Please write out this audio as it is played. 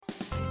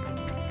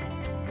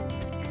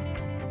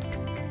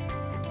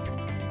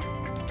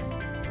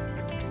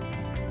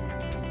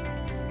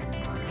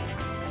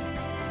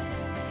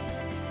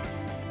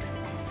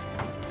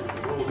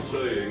a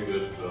saying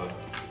that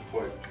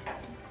quite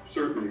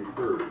certainly you've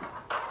heard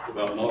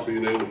about not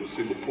being able to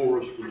see the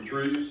forest for the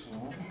trees.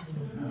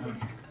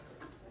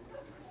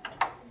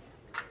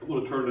 I'm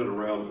going to turn it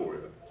around for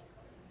you.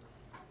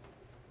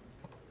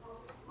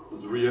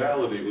 Because the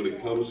reality when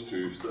it comes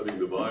to studying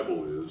the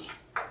Bible is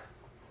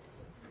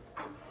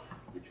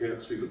you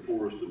can't see the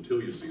forest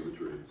until you see the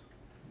trees.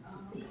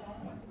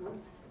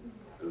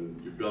 And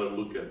you've got to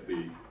look at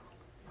the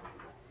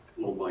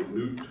little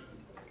minute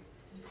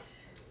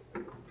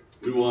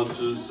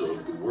nuances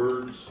of the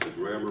words, the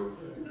grammar,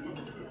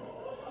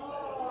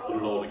 put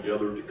it all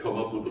together to come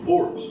up with the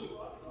forest.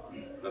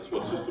 That's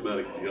what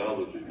systematic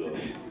theology does.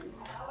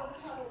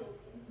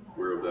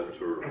 Aware of that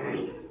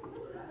term.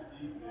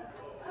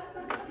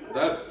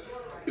 That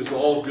is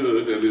all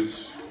good, and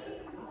it's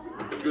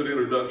a good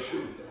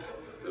introduction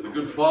and a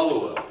good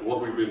follow-up to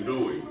what we've been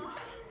doing.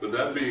 But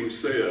that being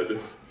said,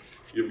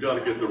 you've got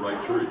to get the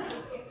right tree.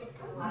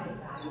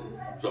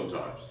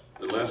 Sometimes.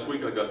 And last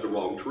week I got the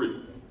wrong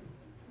tree.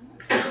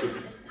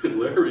 And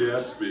Larry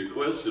asked me a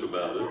question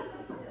about it,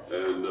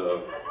 and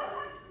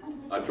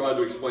I tried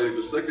to explain it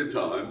the second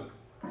time,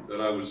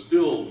 and I was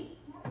still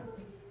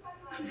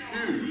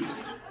confused.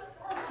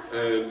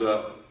 And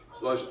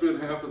so I spent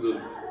half of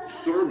the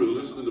sermon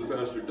listening to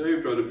Pastor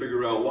Dave trying to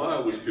figure out why I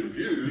was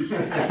confused.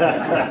 And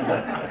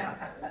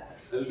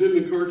it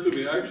didn't occur to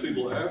me actually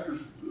until after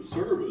the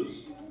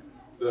service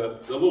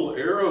that the little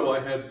arrow I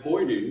had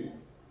pointing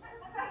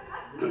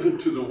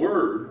to the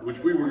word, which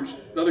we were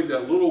studying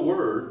that little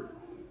word,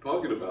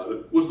 talking about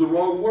it, was the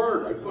wrong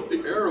word. I put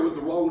the arrow in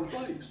the wrong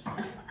place.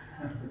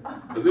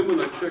 And then when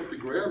I checked the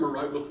grammar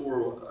right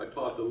before I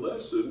taught the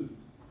lesson,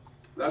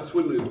 that's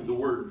when the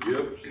word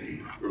gift,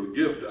 or the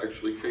gift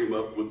actually came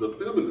up with the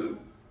feminine,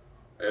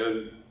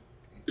 and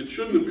it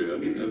shouldn't have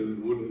been.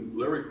 And when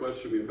Larry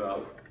questioned me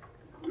about,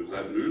 is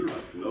that neuter? I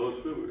said, no,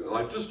 it's feminine. And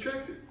I just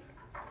checked it,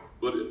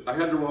 but I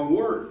had the wrong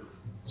word.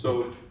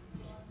 So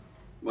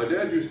my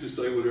dad used to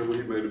say whenever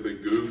he made a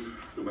big goof,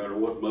 no matter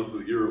what month of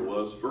the year it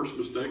was, first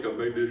mistake I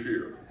made this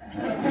year.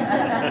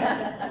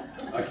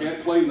 I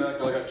can't claim that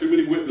because I got too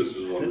many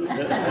witnesses on this.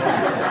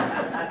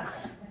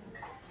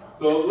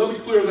 So let me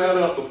clear that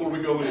up before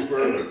we go any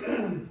further.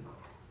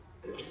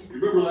 You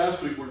remember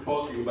last week we were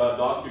talking about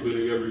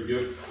documenting every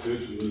gift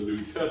mentioned in the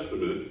New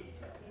Testament,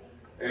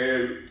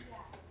 and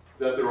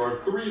that there are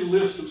 3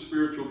 lists of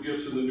spiritual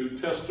gifts in the New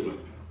Testament.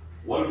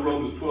 One in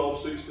Romans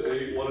 12, 6 to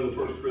 8, one in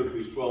 1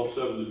 Corinthians 12,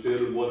 7 to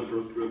 10, and one in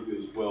 1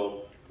 Corinthians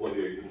 12,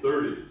 28 to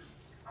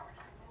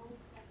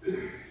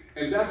 30.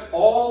 And that's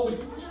all the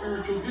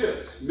spiritual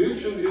gifts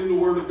mentioned in the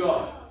Word of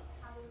God.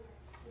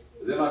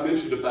 And then I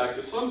mentioned the fact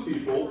that some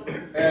people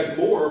add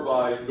more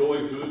by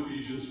going to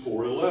Ephesians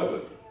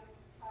 4:11.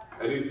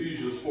 And in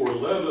Ephesians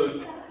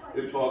 4:11,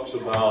 it talks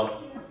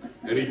about,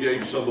 and he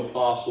gave some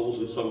apostles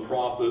and some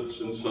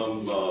prophets and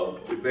some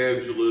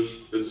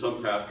evangelists and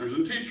some pastors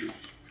and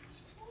teachers.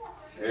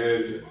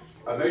 And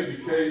I made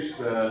the case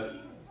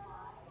that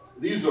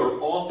these are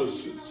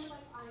offices.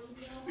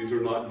 These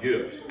are not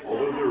gifts.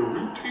 Although they're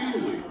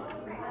routinely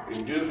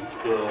in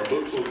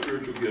books on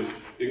spiritual gifts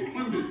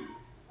included.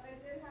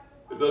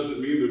 It doesn't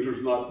mean that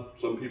there's not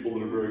some people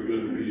that are very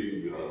good at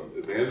being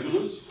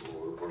evangelists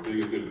or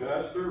being a good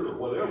pastor or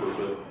whatever,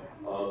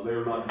 but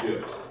they're not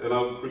gifts. And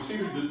I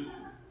proceeded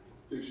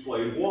to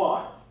explain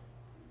why.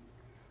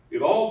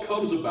 It all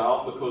comes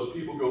about because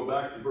people go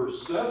back to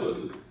verse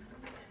 7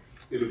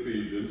 in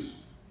Ephesians,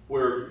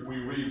 where we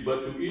read, but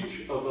to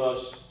each of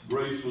us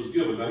grace was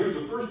given. Now here's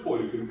the first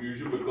point of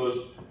confusion, because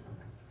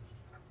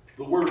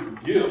the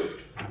word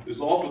gift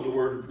is often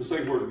the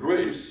same word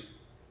grace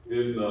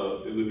in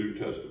the New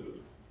Testament.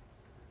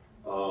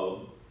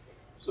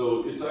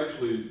 So it's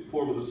actually the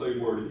form of the same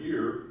word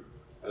here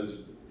as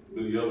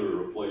many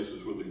other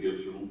places where the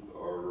gifts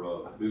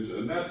are mentioned,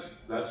 and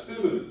that's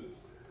feminine.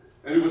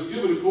 And it was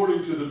given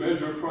according to the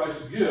measure of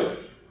Christ's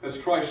gift. That's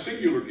Christ's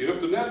singular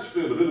gift, and that's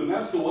feminine, and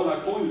that's the one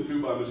I pointed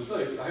to by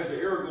mistake. I had the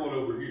arrow going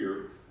over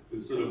here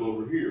instead of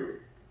over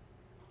here.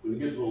 When you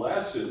get to the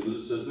last sentence,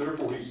 it says,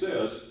 therefore he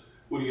says,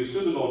 when he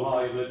ascended on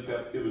high, he led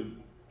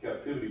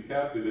captivity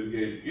captive and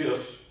gave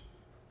gifts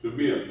to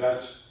men.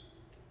 That's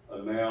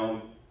a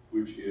noun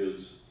which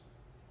is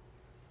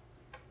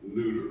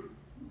neuter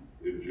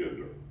in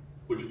gender,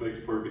 which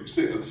makes perfect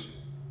sense.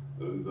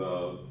 And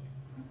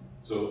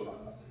so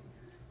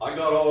I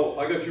got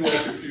you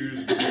all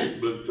confused, but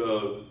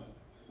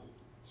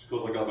it's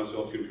because I got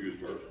myself confused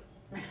first.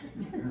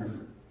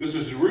 This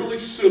is really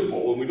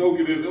simple, and I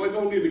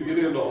don't need to get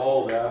into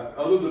all that,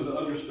 other than to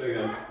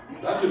understand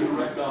that's a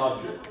direct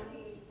object,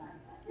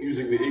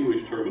 using the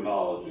English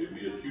terminology,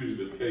 the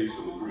accusative case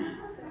in the Greek.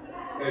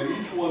 And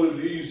each one of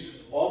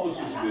these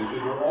offices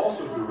mentioned are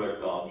also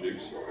direct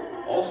objects,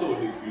 also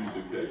in the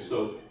accusative case.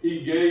 So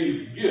he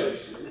gave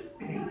gifts.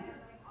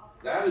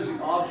 That is the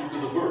object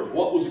of the verb.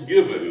 What was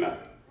given?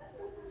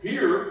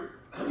 Here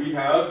we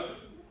have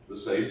the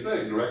same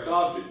thing, direct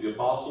object. The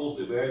apostles,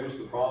 the evangelists,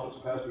 the prophets,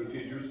 the pastors, and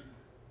teachers,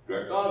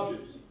 direct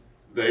objects.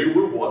 They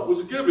were what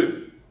was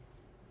given.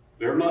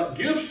 They're not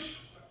gifts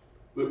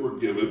that were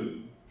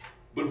given,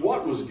 but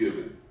what was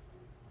given.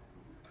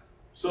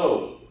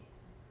 So,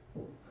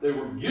 they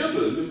were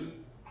given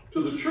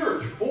to the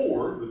church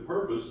for the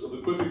purpose of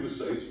equipping the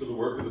saints for the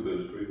work of the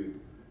ministry and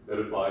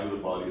edifying the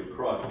body of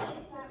Christ.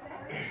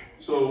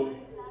 So,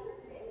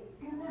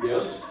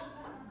 yes,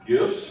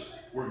 gifts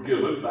were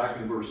given back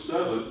in verse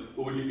 7,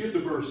 but when you get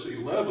to verse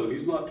 11,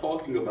 he's not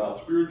talking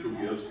about spiritual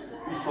gifts.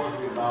 He's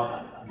talking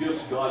about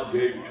gifts God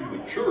gave to the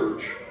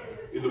church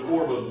in the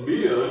form of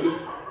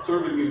men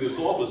serving in this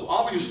office.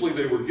 Obviously,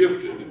 they were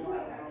gifted,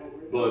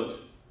 but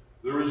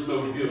there is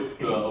no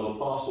gift of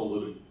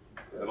apostle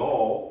at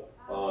all,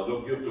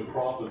 no gift of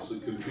prophets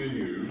that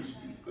continues,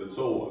 and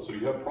so on. So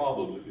you have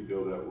problems if you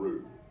go that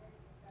route.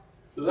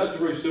 So that's a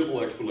very simple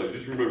explanation.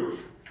 Just remember,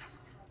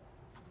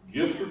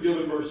 gifts were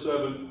given in verse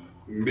 7,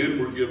 men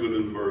were given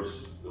in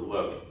verse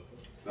 11.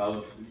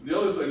 Now, the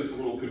other thing that's a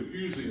little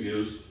confusing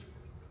is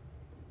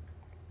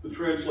the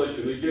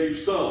translation. He gave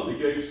some, he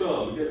gave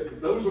some.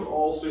 Those are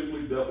all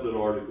simply definite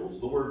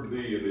articles. The word "the"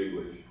 in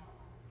English.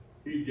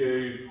 He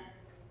gave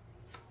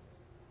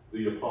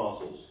the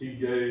apostles. He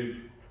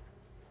gave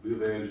the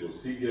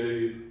evangelists. He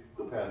gave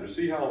the pastors.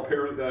 See how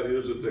apparent that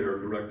is that they are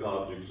direct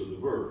objects of the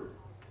verb.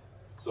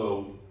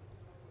 So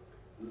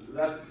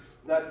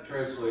that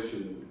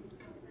translation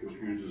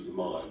confuses the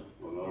mind.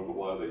 Well, I don't know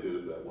why they did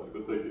it that way,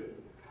 but they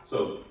did.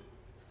 So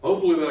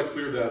hopefully that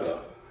cleared that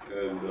up.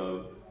 And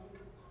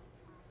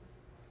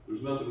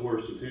there's nothing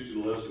worse than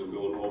teaching a lesson and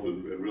going home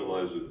and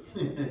realizing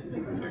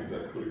I make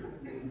that clear.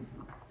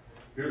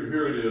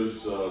 Here it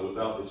is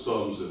without the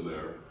sums in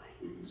there.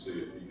 You can see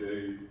it. He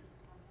gave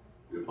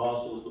the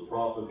apostles, the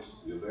prophets,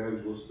 the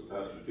evangelists, the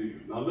pastors,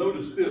 teachers. Now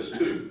notice this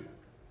too.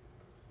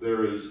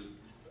 There is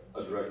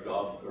a direct an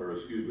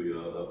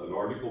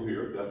article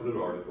here, definite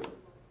article.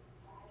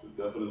 There's a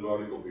definite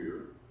article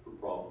here for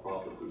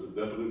prophet. There's a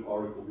definite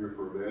article here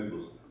for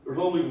evangelists. There's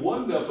only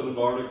one definite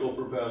article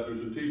for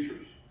pastors and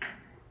teachers,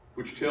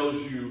 which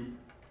tells you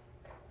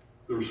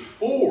there's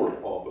 4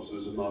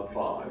 offices and not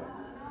 5.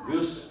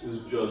 This is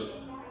just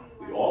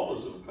the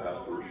office of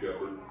pastor or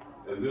shepherd,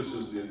 and this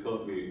is the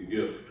accompanying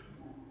gift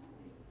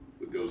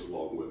that goes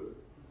along with it.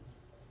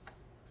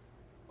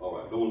 All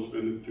right, don't want to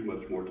spend too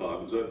much more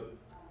time. Is that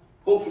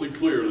hopefully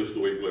clear this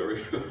week,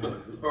 Larry?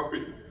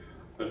 Sorry,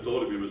 I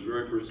told him he was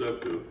very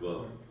perceptive.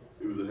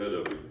 He was ahead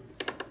of me.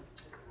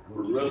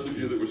 For the rest of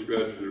you that were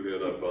scratching their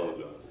head, I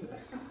apologize.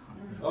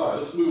 All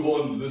right, let's move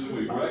on to this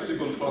week. We're actually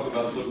going to talk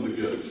about some of the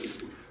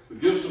gifts. The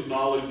gifts of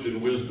knowledge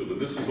and wisdom. And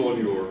this is on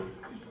your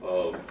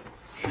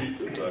sheet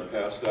that I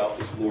passed out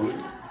this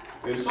morning.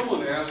 And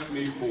someone asked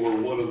me for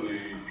one of the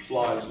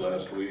slides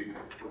last week.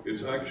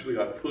 It's actually,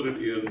 I put it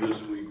in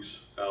this week's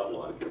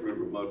outline. I can't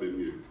remember, it might have been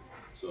you.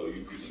 So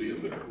you see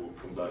it there. We'll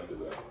come back to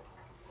that.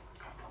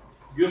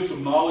 Gifts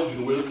of knowledge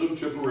and wisdom,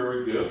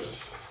 temporary gifts.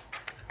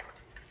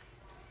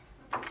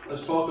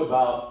 Let's talk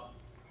about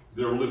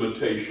their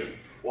limitation.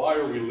 Why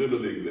are we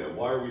limiting them?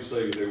 Why are we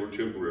saying they were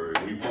temporary?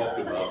 We talked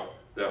about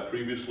that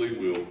previously.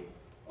 We'll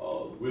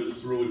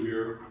whiz through it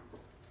here.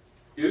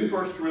 In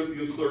 1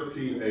 Corinthians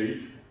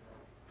 13:8,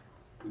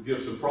 the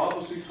gifts of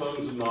prophecy,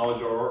 tongues, and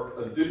knowledge are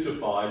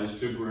identified as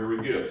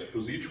temporary gifts,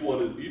 because each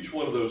one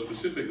of those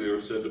specifically are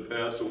said to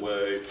pass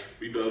away,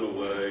 be done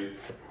away,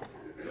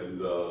 and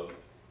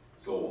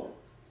so on.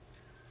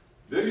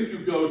 Then if you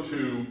go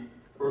to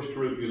 1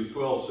 Corinthians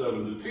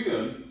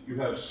 12:7-10, you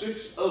have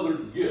 6 other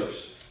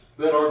gifts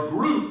that are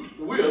grouped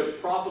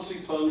with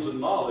prophecy, tongues, and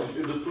knowledge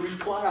into 3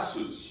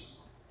 classes.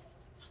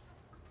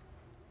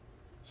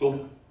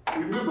 So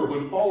remember,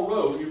 when Paul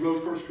wrote, he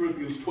wrote 1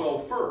 Corinthians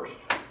 12 first.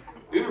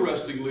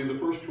 Interestingly, the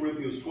 1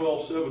 Corinthians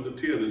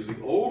 12:7-10 is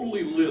the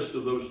only list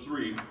of those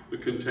 3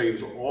 that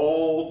contains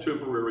all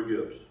temporary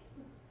gifts.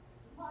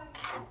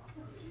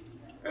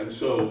 And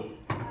so,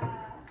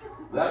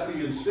 that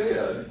being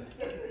said,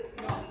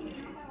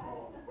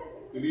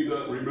 we need to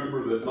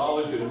remember that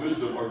knowledge and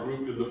wisdom are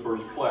grouped in the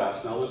first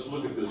class. Now let's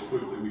look at this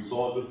quickly. We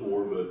saw it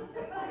before, but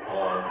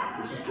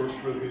this is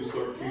 1 Corinthians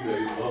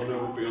 13:8. Love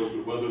never fails,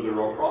 but whether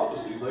there are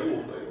prophecies, they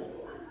will fail.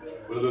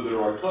 Whether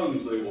there are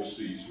tongues, they will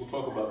cease. We'll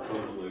talk about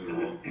tongues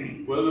later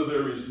on. Whether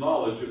there is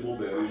knowledge, it will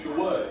vanish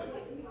away.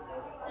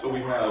 So we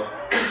have,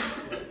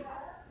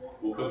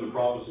 we'll come to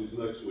prophecies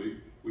next week.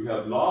 We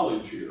have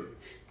knowledge here.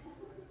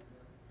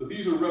 But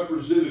these are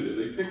representative.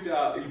 He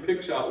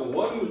picks out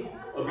one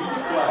of each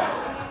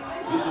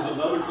class. This is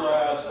another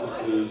class,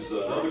 this is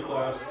another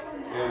class,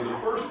 and the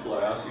first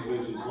class he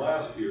mentions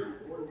last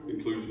year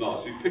includes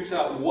knowledge. So he picks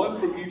out one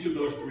from each of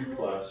those 3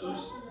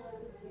 classes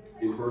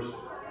in 1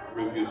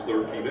 Corinthians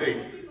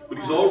 13:8, but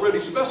he's already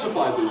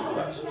specified those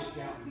classes.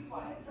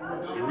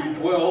 You read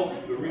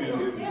 12, you read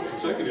it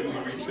consecutively, you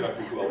read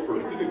chapter 12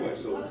 first anyway,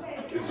 so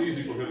it's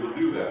easy for him to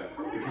do that.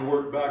 If you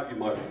work back, you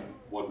might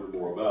wonder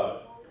more about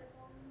it.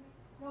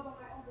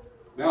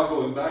 Now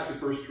going back to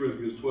 1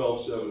 Corinthians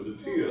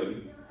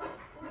 12:7-10,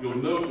 you'll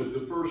note that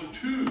the first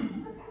 2,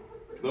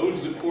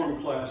 those that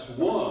form class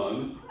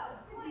 1,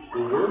 the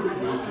word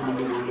of wisdom and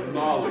the word of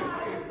knowledge.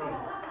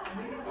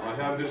 Now I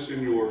have this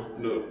in your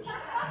notes.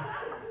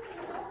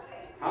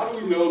 How do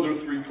we know there are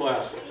 3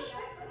 classes?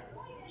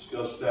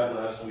 Discussed that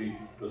last week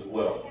as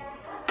well.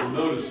 You'll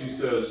notice he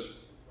says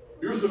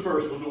Here's the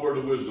first one, the word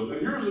of wisdom.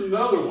 And here's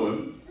another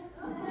one,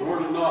 the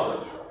word of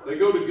knowledge. They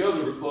go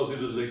together because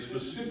it is a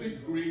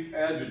specific Greek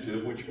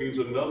adjective which means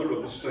another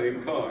of the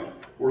same kind,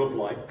 or of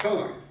like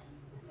kind.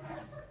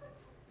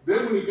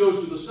 Then when he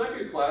goes to the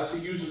second class, he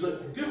uses a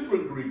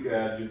different Greek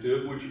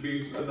adjective which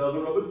means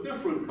another of a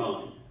different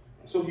kind.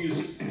 So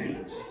he's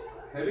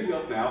heading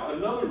up now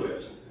another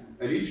list.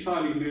 And each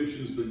time he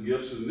mentions the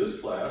gifts in this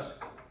class,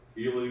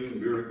 healing,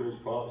 miracles,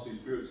 prophecy,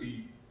 spirits,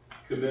 he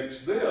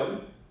connects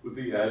them with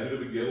the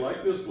adjective again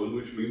like this one,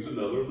 which means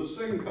another of the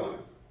same kind.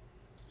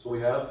 So we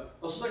have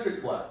a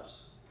second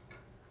class.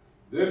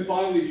 Then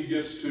finally he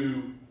gets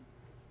to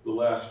the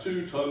last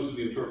two, tongues and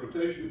the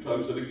interpretation of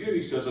tongues, and again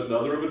he says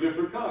another of a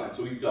different kind.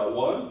 So he's got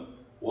one,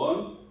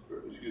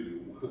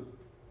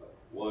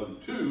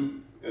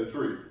 two, and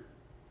three.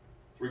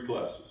 Three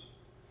classes.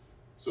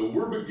 So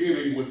we're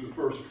beginning with the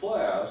first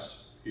class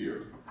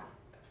here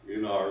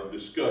in our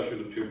discussion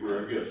of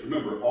temporary gifts.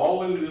 Remember,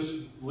 all in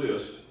this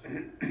list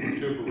are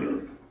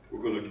temporary.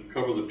 We're going to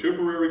cover the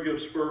temporary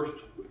gifts first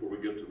before we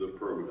get to the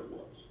permanent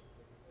ones.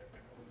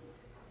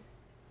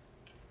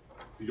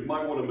 You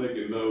might want to make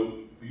a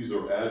note, these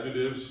are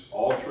adjectives,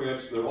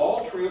 they're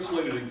all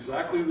translated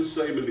exactly the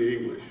same in the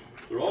English.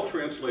 They're all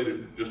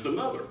translated just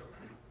another.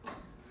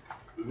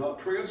 They're not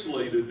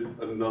translated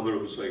another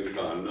of the same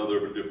kind,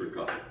 another of a different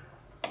kind.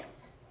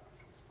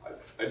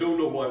 I don't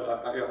know why,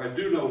 I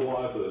do know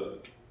why,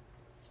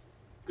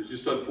 it's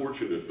just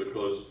unfortunate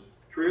because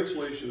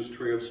translations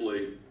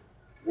translate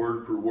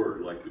word for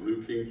word, like the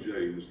New King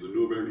James, the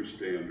New American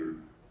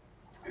Standard,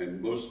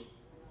 and most,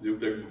 they're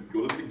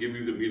going to give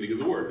you the meaning of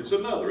the word. It's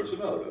another,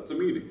 that's the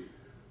meaning.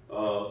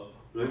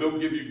 They don't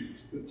give you,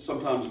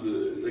 sometimes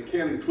they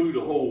can't include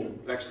a whole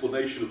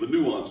explanation of the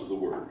nuance of the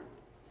word.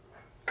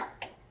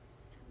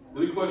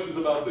 Any questions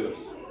about this?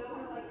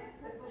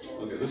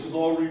 Okay, this is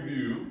all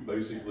review,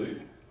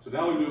 basically. So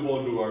now we move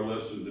on to our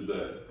lesson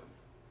today.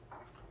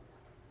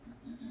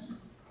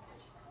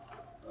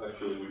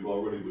 Actually, we've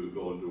already moved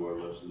on to our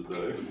lesson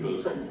today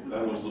because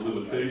that was the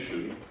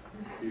limitation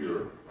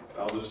here.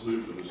 Now let's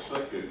move to the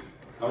second.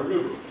 Now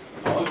remember,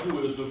 knowledge and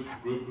wisdom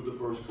grouped with the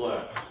first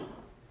class.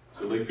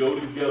 So they go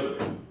together.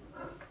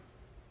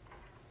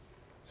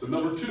 So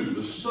number two,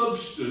 the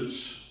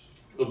substance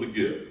of the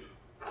gift.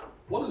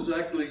 What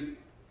exactly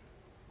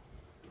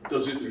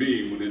does it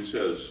mean when it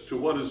says, to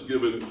one is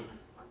given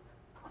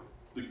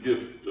the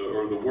gift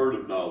or the word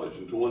of knowledge,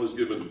 and to one is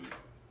given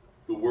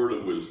the word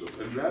of wisdom?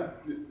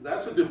 And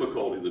that's a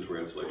difficulty in the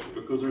translation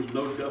because there's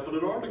no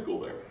definite article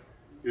there.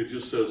 It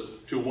just says,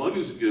 to one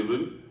is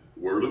given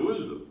word of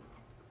wisdom.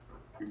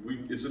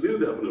 It's an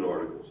indefinite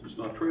article, so it's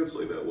not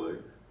translated that way.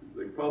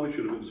 They probably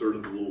should have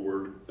inserted the little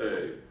word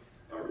a,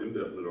 our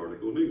indefinite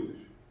article in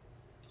English.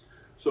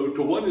 So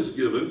to one is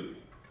given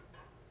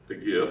a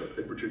gift,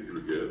 a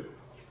particular gift,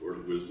 word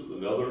of wisdom,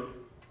 another,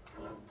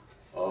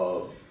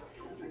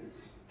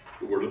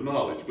 the word of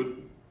knowledge. But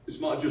it's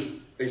not just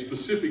a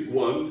specific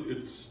one,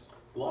 it's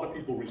a lot of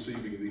people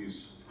receiving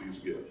these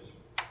gifts.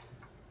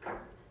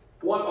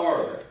 What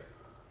are they?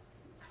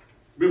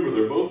 Remember,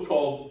 they're both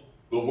called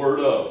the word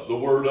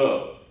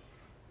of.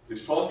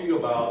 It's talking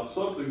about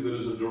something that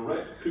is a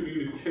direct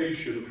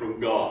communication from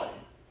God.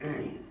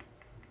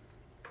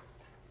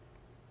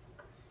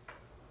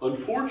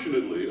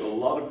 Unfortunately, a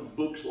lot of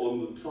books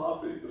on the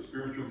topic of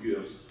spiritual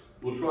gifts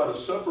will try to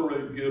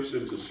separate gifts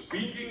into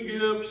speaking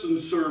gifts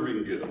and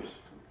serving gifts.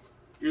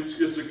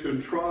 It's a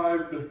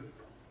contrived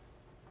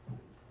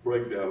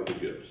breakdown of the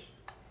gifts.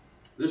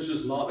 This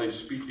is not a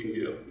speaking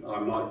gift.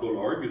 I'm not going to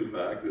argue the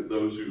fact that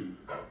those who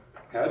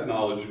had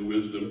knowledge and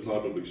wisdom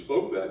probably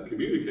spoke that and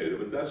communicated,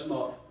 but that's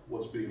not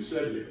what's being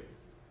said here.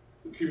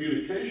 The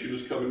communication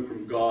is coming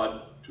from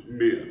God to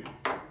men.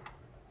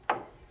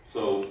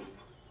 So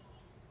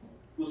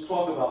let's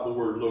talk about the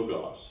word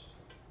logos.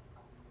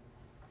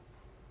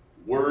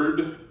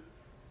 Word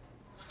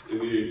in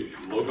the English,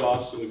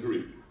 logos in the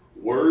Greek.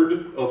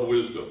 Word of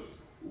wisdom,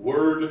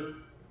 word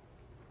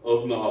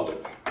of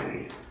knowledge.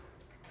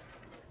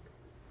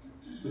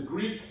 The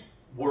Greek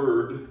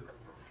word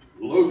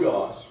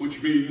logos,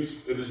 which means,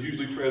 it is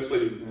usually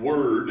translated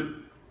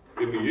word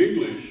in the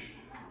English,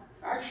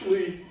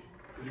 actually,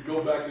 if you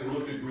go back and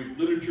look at Greek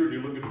literature, and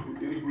you look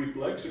at any Greek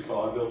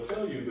lexicon, they'll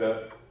tell you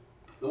that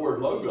the word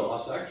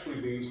logos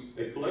actually means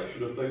a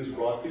collection of things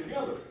brought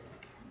together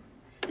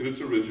in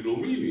its original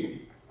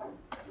meaning.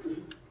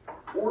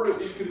 Or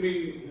it can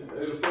mean,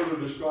 further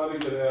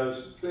describing it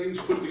as things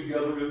put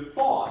together in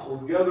thought or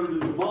gathered in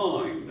the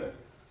mind.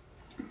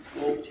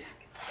 Well,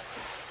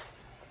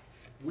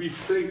 we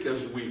think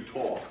as we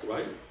talk,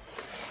 right?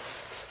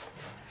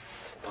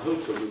 I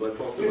hope so, because I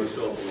talk to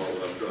myself a lot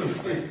when I'm trying to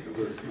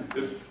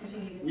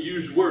think. We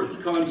use words,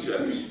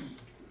 concepts.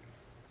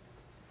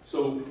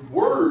 So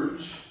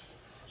words,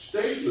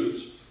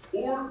 statements,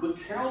 or the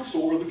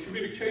counsel or the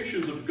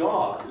communications of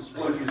God is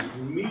what he's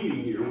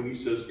meaning here when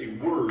he says a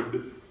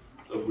word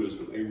of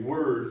wisdom, a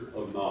word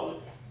of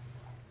knowledge.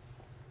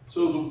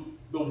 So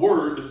the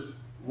word,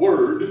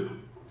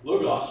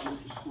 logos,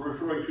 is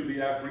referring to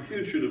the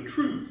apprehension of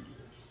truth.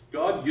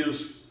 God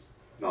gives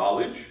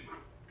knowledge,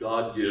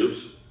 God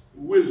gives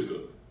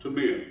wisdom to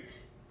men.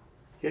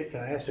 Can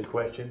I ask a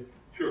question?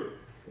 Sure.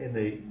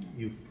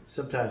 You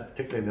sometimes,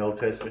 particularly in the Old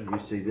Testament, you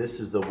see this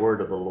is the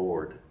word of the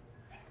Lord.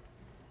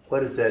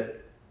 What is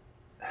that?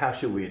 How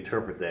should we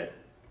interpret that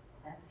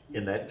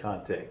in that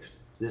context?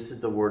 This is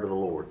the word of the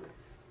Lord.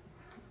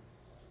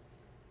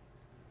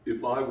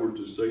 If I were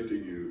to say to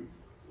you,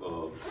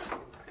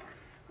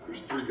 there's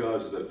three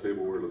guys at that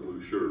table wearing a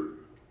blue shirt,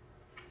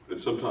 and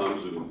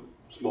sometimes in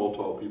small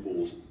talk people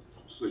will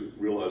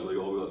realize they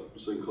all got the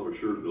same color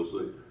shirt, and they'll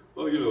say,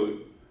 "Oh, you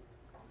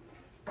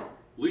know,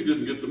 Lee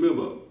didn't get the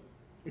memo.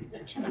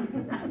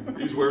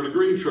 He's wearing a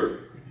green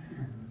shirt."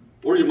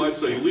 Or you might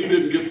say, "Lee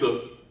didn't get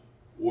the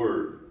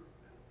word."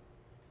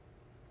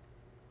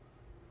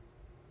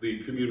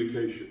 The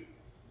communication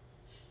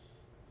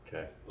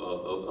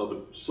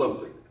of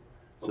something,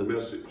 a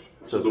message.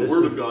 So the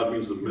word of God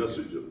means the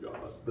message of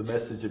God. The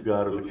message of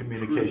God, or the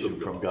communication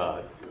from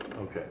God. Yeah.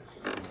 Okay.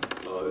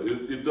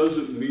 It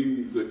doesn't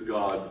mean that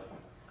God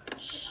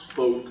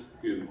spoke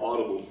in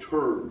audible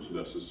terms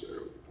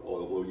necessarily,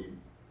 although in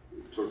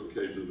certain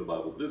occasions the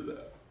Bible did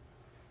that.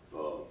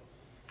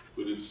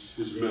 But it's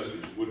his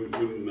message. When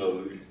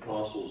the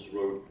apostles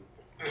wrote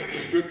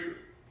Scripture,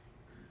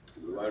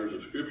 the writers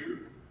of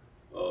Scripture,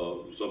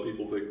 some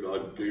people think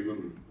God gave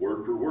them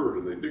word for word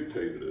and they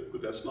dictated it,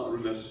 but that's not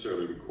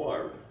necessarily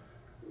required.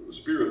 The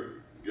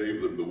Spirit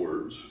gave them the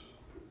words.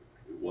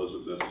 It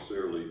wasn't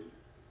necessarily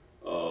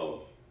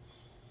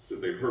that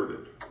they heard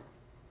it,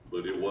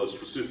 but it was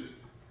specific.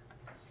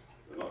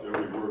 And not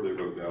every word they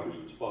wrote down was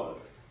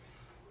inspired.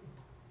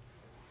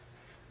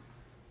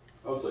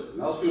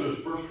 Now let's go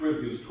to 1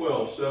 Corinthians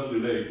 12, 7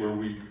 and 8, where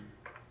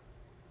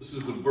this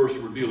is the verse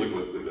we're dealing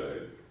with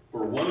today.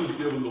 For one is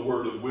given the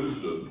word of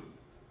wisdom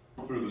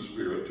through the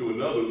Spirit, to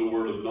another the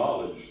word of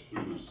knowledge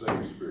through the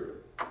same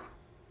Spirit.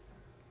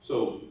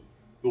 So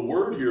the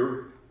word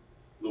here,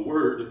 the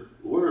word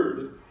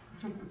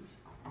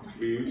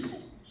means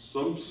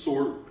some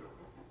sort,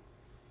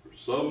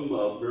 some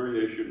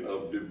variation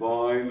of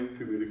divine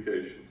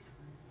communication.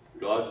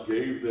 God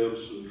gave them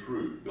some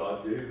truth.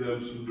 God gave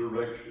them some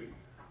direction.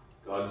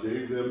 God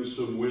gave them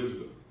some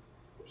wisdom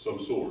of some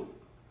sort.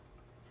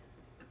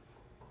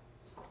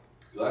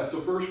 That's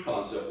the first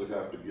concept we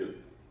have to get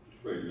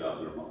straightened out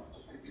in our minds.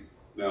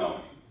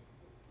 Now,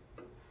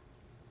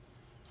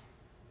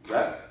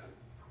 that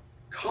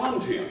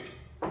content,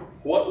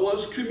 what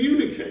was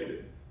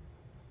communicated,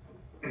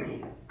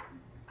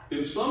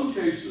 in some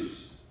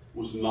cases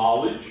was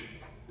knowledge,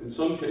 in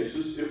some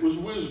cases it was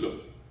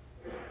wisdom.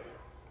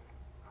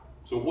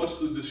 So what's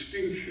the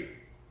distinction?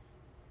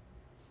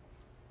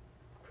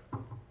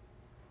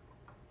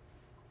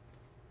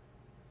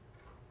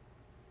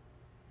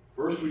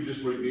 First, we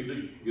need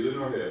to get in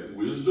our head.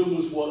 Wisdom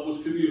was what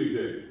was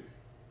communicated.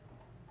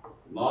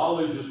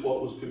 Knowledge is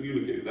what was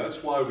communicated.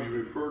 That's why we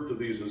refer to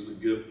these as the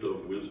gift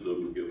of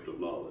wisdom, the gift of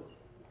knowledge.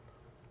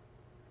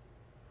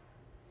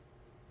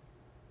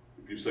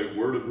 If you say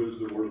word of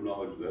wisdom, word of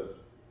knowledge,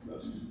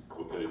 that's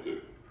okay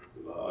too.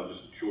 But I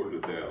just shorten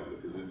it down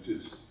because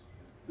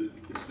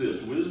it's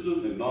this.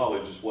 Wisdom and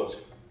knowledge is what's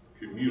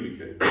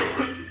communicated.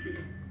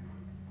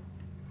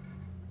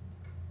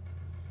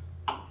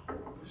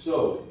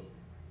 So,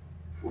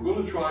 we're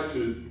going to try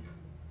to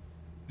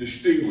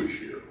distinguish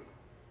here.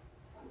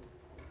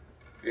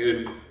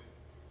 And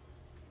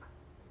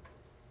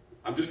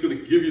I'm just going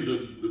to give you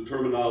the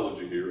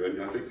terminology here,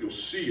 and I think you'll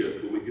see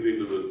it when we get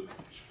into the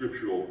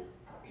scriptural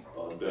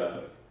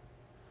data.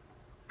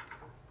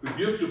 The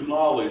gift of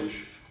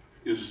knowledge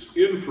is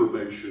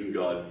information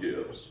God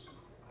gives.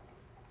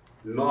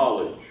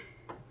 Knowledge,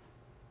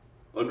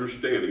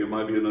 understanding. It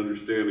might be an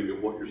understanding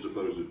of what you're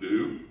supposed to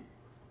do,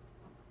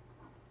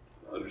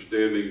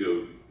 understanding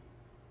of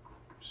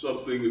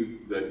something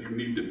that you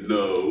need to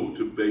know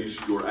to base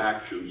your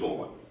actions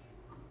on.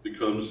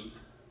 Becomes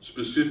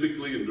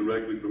specifically and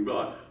directly from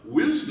God.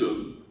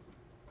 Wisdom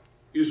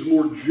is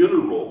more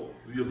general,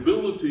 the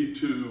ability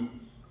to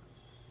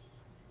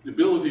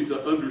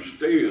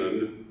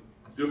understand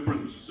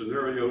different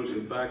scenarios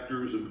and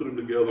factors and put them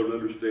together and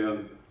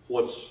understand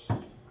what's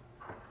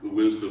the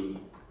wisdom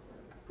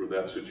for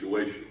that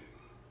situation.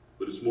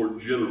 But it's more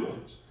general.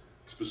 It's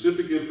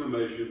specific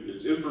information,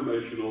 it's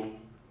informational.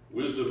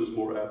 Wisdom is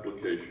more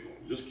applicational.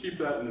 Just keep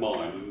that in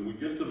mind. When we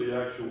get to the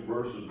actual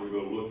verses we're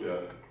going to look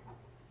at,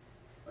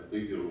 I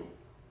think it'll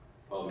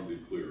probably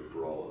be clear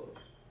for all of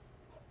us.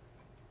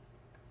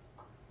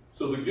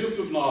 So the gift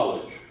of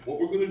knowledge, what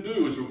we're going to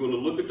do is we're going to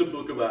look at the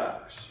book of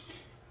Acts.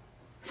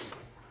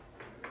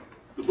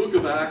 The book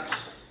of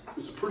Acts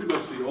is pretty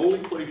much the only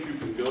place you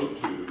can go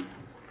to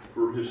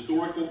for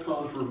historical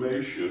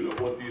confirmation of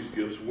what these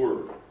gifts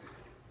were,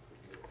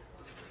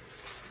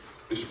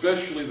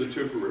 especially the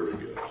temporary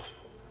gifts.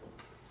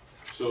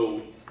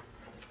 So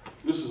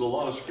this is a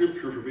lot of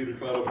scripture for me to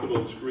try to put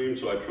on the screen,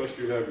 so I trust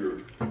you have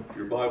your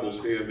Bibles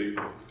handy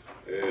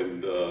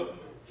and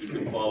you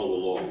can follow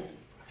along.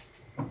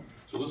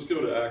 So let's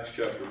go to Acts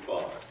chapter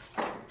 5.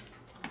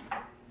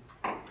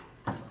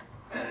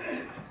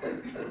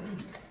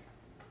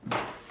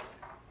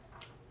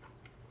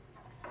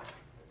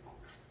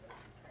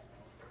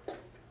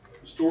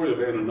 story of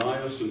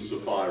Ananias and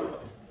Sapphira.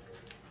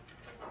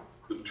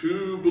 The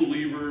two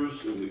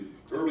believers in the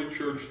early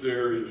church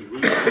there in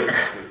Jerusalem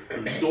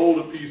who sold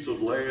a piece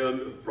of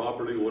land,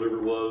 property, whatever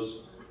it was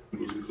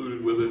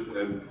included with it,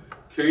 and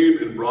came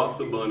and brought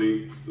the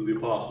money to the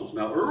apostles.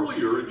 Now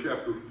earlier in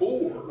chapter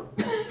 4,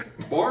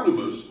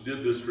 Barnabas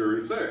did this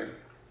very thing.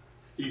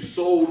 He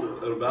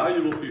sold a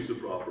valuable piece of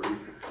property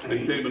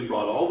and came and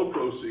brought all the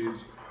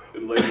proceeds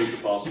and laid it at the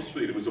apostles'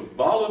 feet. It was a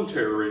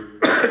voluntary,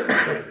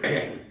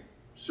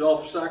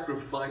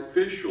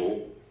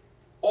 self-sacrificial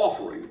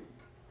offering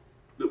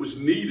that was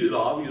needed,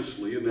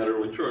 obviously, in that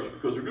early church.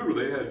 Because remember,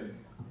 they had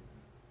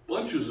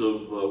bunches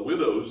of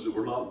widows that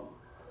were not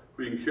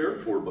being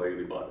cared for by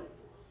anybody,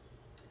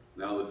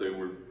 now that they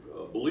were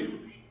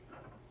believers.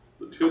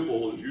 The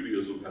temple in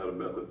Judaism had a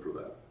method for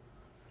that.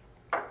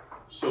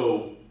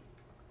 So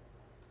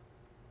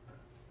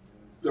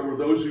there were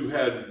those who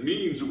had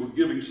means that were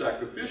giving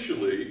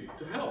sacrificially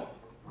to help.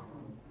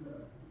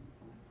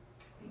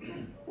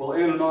 Well,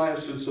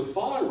 Ananias and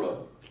Sapphira,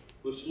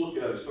 let's look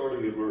at it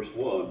starting in verse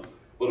 1.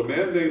 But a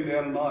man named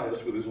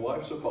Ananias with his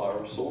wife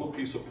Sapphira sold a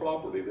piece of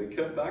property. They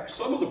kept back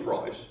some of the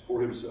price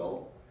for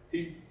himself.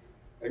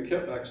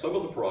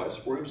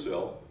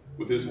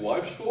 With his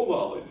wife's full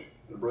knowledge,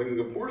 and bringing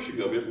a portion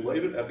of it,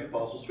 laid it at the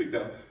apostles' feet.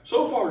 Now,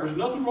 so far, there's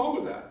nothing wrong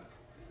with that.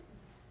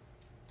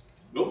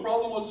 No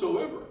problem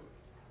whatsoever.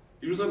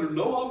 He was under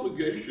no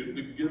obligation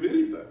to give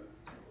anything.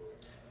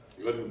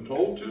 He wasn't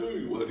told to.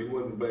 He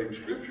wasn't obeying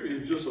Scripture.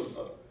 He's just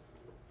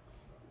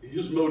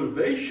his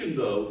motivation,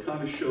 though,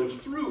 kind of shows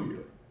through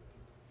here.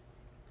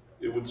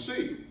 It would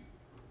seem.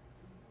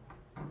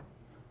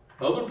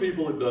 Other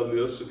people had done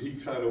this, and he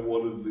kind of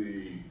wanted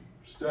the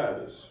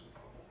status,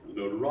 the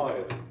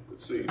notoriety, it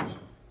seems.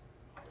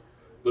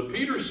 But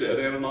Peter said,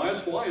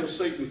 Ananias, why has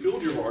Satan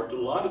filled your heart to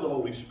lie to the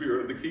Holy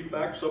Spirit and to keep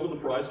back some of the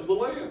price of the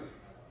land?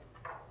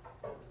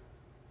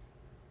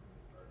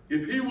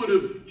 If he would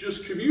have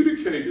just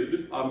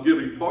communicated, I'm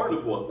giving part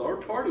of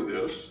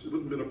this, it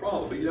wouldn't have been a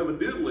problem. He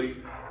evidently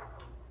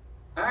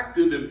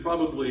acted and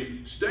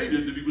probably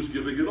stated that he was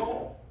giving it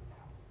all.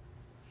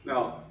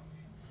 Now,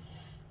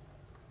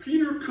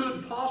 Peter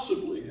could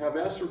possibly have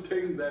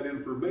ascertained that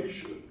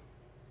information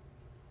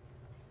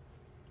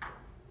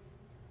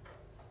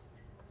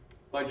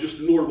by just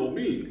normal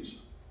means,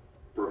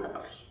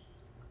 perhaps.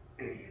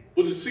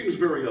 But it seems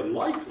very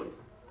unlikely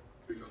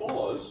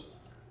because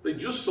they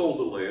just sold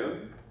the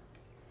land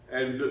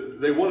and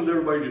they wanted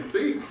everybody to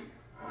think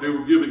they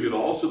were giving it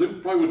all, so they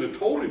probably wouldn't have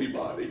told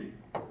anybody.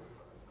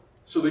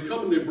 So they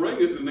come and they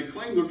bring it and they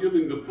claim they're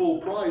giving the full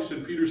price,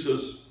 and Peter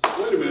says,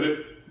 wait a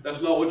minute,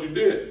 that's not what you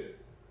did.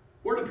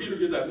 Where did Peter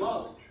get that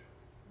knowledge?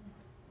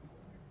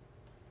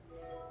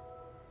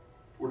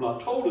 We're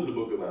not told in the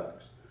book of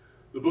Acts.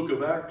 The book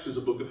of Acts is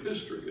a book of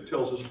history. It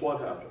tells us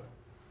what happened.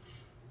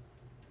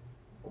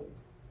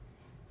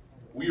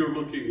 We are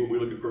looking, when we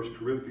look at 1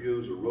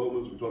 Corinthians or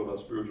Romans, we talk about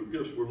spiritual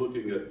gifts, we're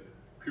looking at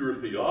pure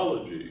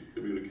theology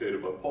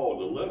communicated by Paul in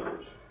the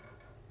letters.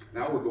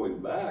 Now we're going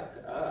back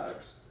to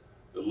Acts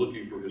and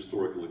looking for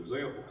historical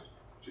examples.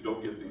 But you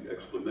don't get the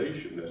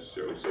explanation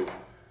necessarily. So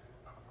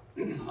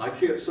I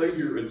can't say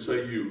here and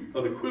say you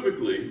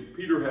unequivocally,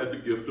 Peter had the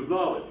gift of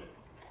knowledge,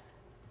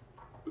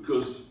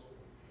 because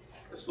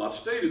it's not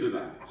stated in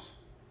Acts.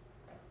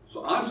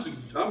 So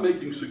I'm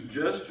making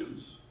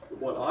suggestions of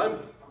what I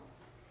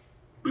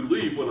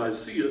believe when I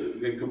see it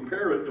and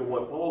compare it to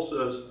what Paul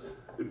says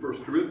in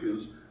 1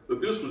 Corinthians, that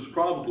this was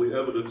probably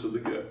evidence of the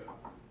gift.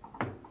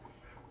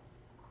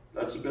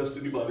 That's the best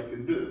anybody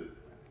can do.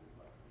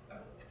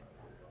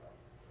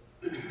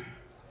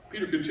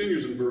 Peter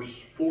continues in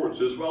verse 4, it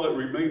says, while it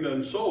remained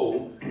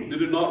unsold,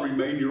 did it not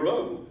remain your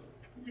own?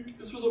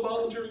 This was a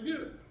voluntary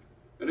gift.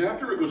 And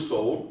after it was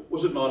sold,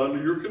 was it not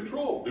under your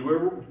control?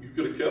 You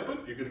could have kept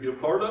it, you could have given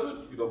part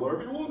of it,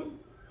 whatever you wanted.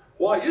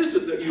 Why is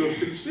it that you have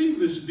conceived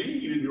this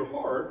deed in your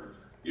heart?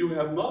 You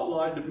have not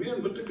lied to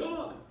men, but to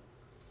God.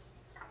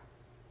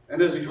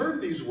 And as he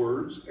heard these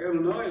words,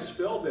 Ananias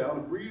fell down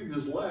and breathed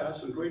his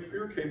last, and great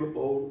fear came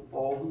upon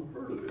all who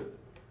heard of it.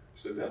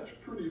 He said, that's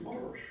pretty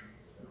harsh.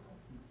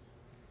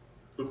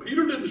 But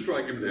Peter didn't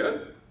strike him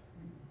dead.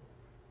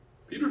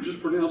 Peter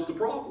just pronounced the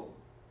problem.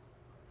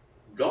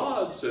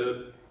 God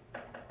said,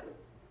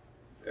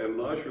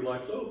 Ananias, your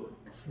life's over.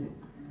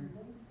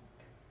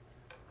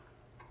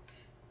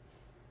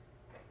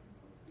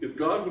 If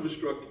God would have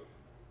struck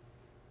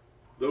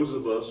those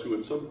of us who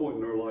at some point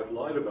in our life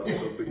lied about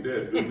something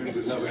dead, then we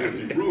would have an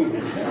empty room.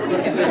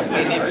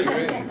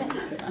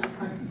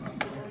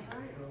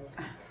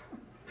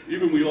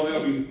 Even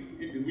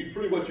we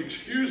pretty much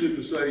excuse it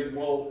and say,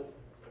 well,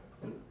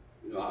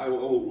 I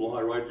won't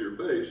lie right to your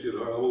face,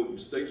 I won't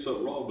state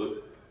something wrong,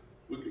 but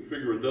we can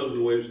figure a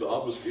dozen ways to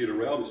obfuscate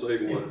around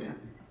saying what,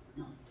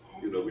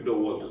 we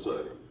don't want to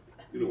say.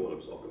 You know what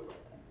I'm talking about.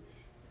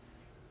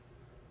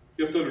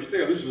 You have to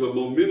understand, this is a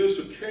momentous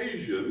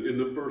occasion in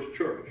the first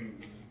church.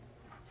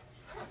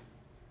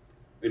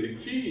 And the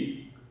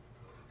key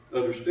to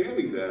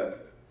understanding that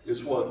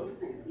is what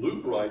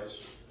Luke writes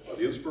by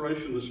the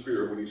inspiration of the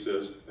Spirit when he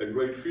says, and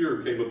great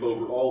fear came up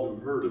over all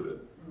who heard of it.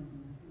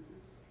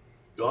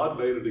 God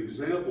made an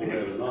example of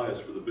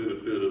Ananias for the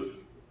benefit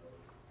of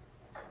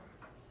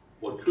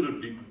what could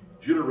have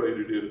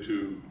degenerated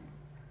into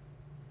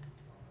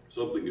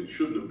something it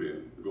shouldn't have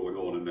been going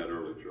on in that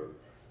early church.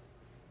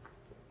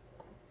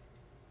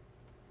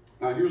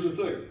 Now here's the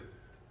thing.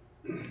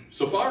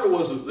 Sapphira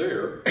wasn't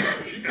there.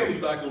 She comes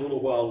back a little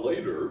while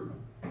later,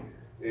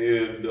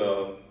 and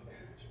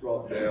let's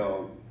drop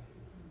down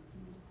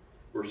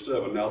verse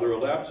 7. Now there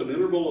elapsed an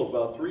interval of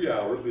about 3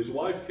 hours, and his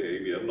wife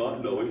came in,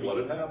 not knowing what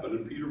had happened.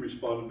 And Peter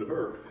responded to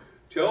her,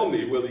 tell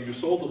me whether you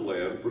sold the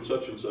land for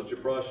such and such a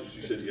price. And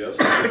she said, yes,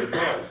 that was the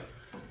price.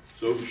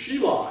 So she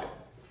lied.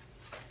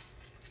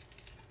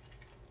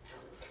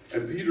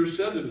 And Peter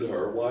said unto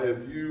her, why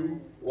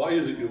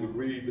is it you've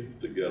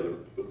agreed together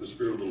to put the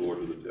Spirit of the Lord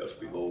to the test?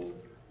 Behold,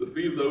 the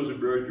fee of those who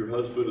buried your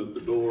husband at the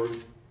door,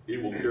 he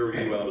will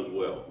carry you out as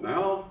well.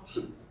 Now,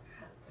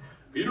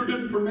 Peter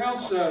didn't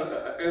pronounce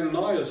that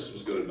Ananias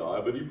was going to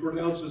die, but he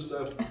pronounces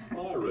that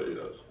Sapphira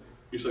is.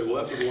 You say, well,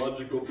 that's a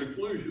logical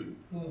conclusion.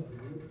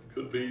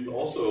 Could be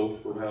also,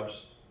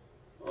 perhaps,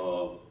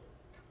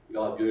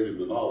 God gave him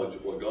the knowledge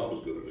of what God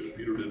was going to do.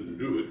 Peter didn't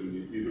do it in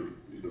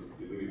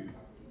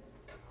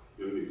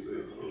any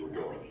sense or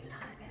regard.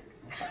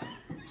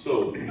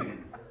 So,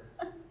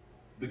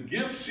 the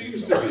gift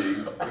seems to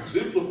be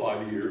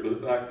exemplified here by the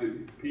fact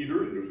that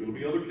Peter, and there's going to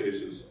be other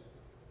cases,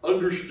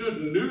 understood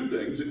and knew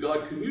things that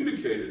God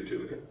communicated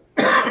to him.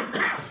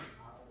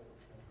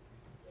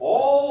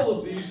 All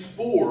of these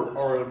four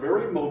are at a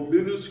very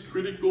momentous,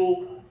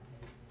 critical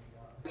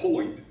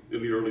point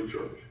in the early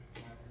church.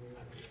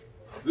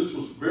 This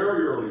was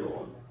very early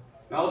on.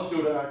 Now let's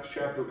go to Acts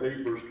chapter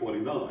 8, verse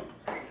 29.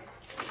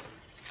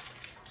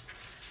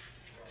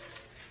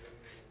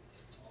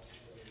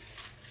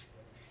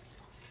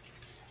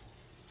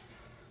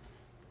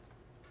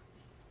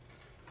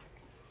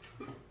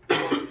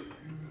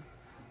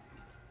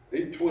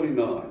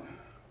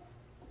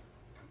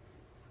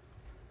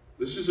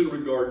 This is in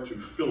regard to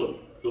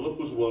Philip. Philip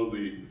was one of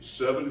the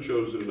 7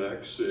 chosen in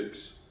Acts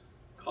 6,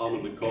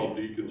 commonly called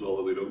deacons,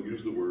 although they don't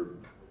use the word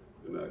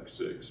in Acts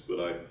 6. But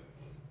I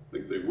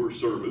think they were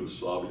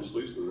servants,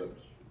 obviously, so that's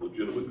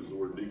legitimate because the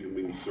word deacon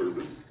means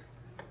servant.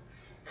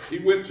 He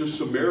went to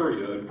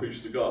Samaria and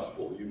preached the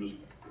gospel. He was,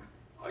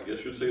 I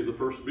guess you'd say, the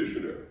first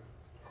missionary.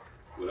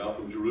 Went out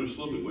from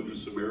Jerusalem and went to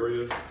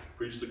Samaria,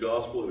 preached the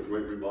gospel, had a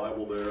great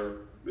revival there.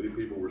 Many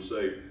people were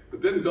saved.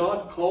 But then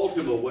God called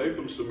him away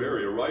from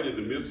Samaria right in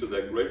the midst of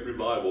that great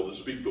revival to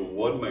speak to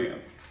one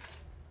man.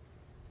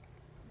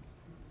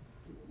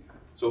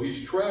 So he's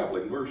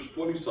traveling, verse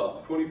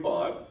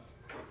 25.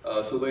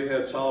 So they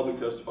had Solomon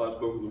testify,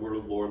 spoke of the word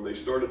of the Lord. They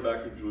started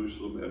back to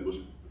Jerusalem and was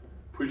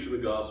preaching the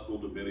gospel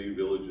to many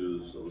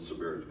villages of the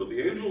Samaritans. But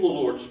the angel of the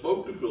Lord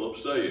spoke to Philip,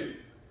 saying,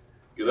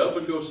 get up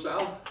and go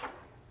south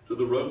to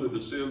the road that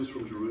descends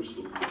from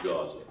Jerusalem to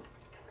Gaza.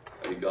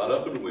 And he got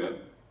up and went.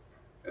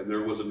 And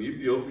there was an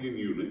Ethiopian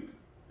eunuch,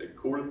 a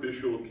court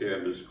official of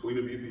Candace, queen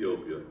of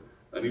Ethiopia,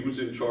 and he was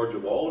in charge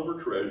of all of her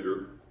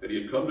treasure, and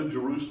he had come to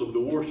Jerusalem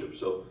to worship.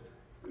 So,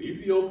 an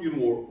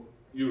Ethiopian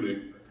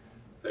eunuch,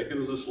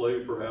 taken as a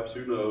slave perhaps,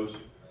 who knows,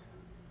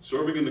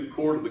 serving in the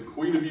court of the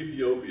queen of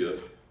Ethiopia,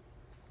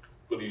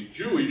 but he's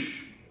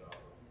Jewish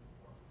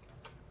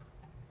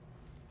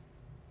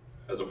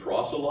as a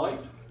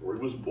proselyte, or he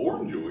was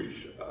born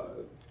Jewish.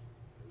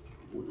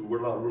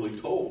 We're not really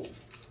told.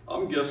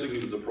 I'm guessing he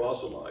was a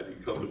proselyte.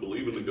 He'd come to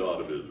believe in the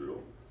God of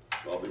Israel.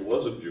 Probably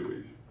wasn't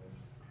Jewish.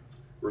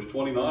 Verse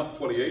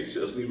 28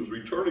 says, and he was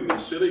returning and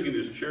sitting in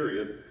his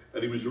chariot,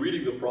 and he was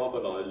reading the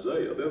prophet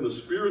Isaiah. Then the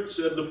Spirit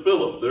said to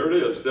Philip, there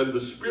it is. Then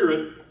the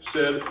Spirit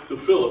said to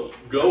Philip,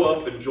 go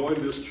up and join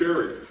this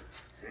chariot.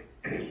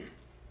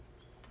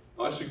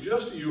 I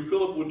suggest to you,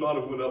 Philip would not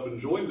have went up and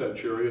joined that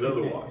chariot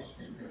otherwise.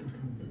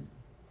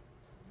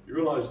 You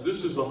realize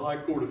this is a high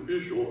court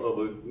official of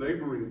a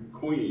neighboring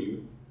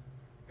queen,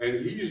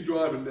 and he's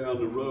driving down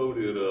the road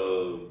in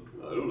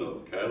a, I don't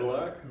know,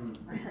 Cadillac?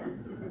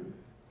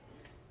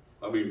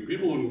 I mean,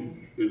 people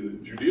in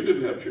Judea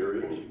didn't have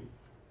chariots.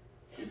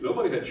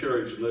 Nobody had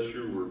chariots unless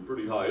you were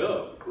pretty high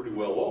up, pretty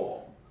well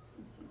off.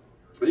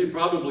 He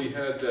probably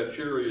had that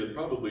chariot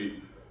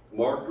probably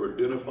marked or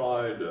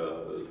identified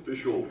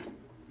official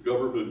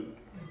government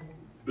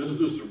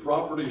business or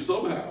property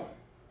somehow.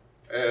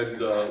 And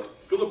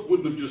Philip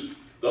wouldn't have just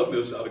done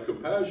this out of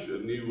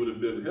compassion. He would have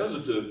been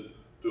hesitant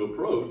to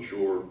approach,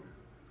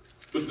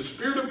 but the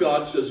Spirit of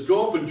God says,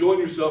 go up and join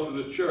yourself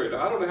to this chariot.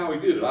 Now, I don't know how he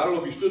did it. I don't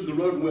know if he stood in the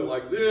road and went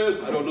like this.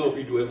 I don't know if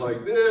he went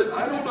like this.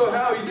 I don't know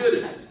how he did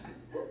it.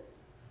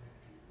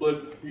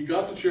 But he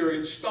got the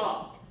chariot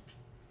stopped.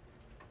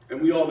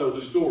 And we all know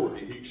the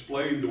story. He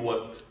explained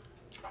what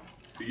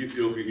the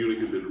Ethiopian eunuch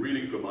had been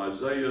reading from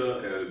Isaiah,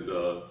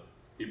 and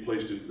he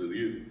placed it,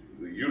 the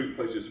eunuch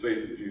placed his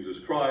faith in Jesus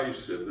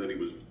Christ, and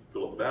then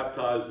Philip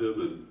baptized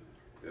him,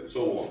 and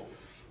so on.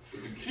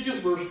 But the key is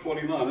verse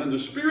 29. And the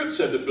Spirit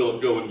said to Philip,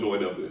 go and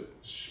join up with it.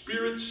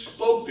 Spirit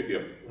spoke to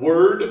him.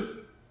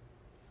 Word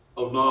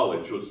of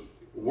knowledge was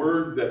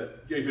word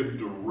that gave him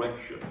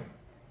direction.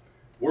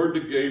 Word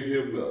that gave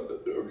him,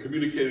 or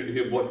communicated to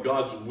him what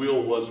God's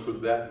will was for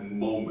that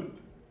moment.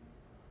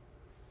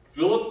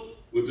 Philip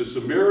went to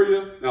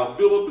Samaria. Now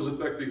Philip is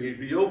affecting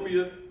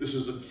Ethiopia. This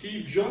is a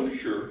key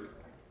juncture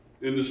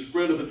in the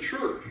spread of the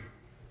church.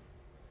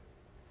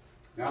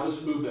 Now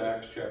let's move to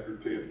Acts chapter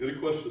 10. Any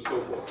questions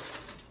so far?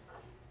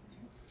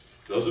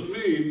 Doesn't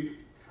mean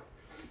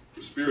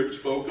the Spirit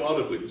spoke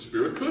audibly. The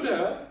Spirit could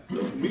have.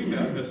 Doesn't mean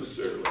that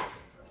necessarily.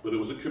 But it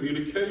was a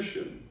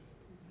communication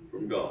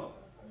from God.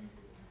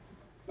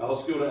 Now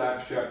let's go to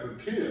Acts chapter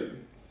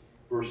 10,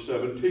 verse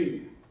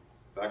 17.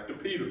 Back to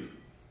Peter.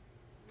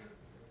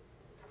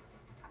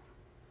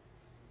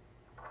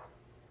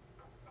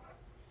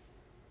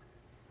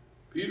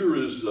 Peter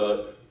is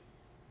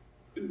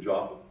in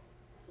Joppa.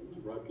 Is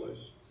that the right place?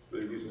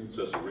 Maybe he's in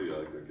Caesarea,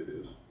 I think it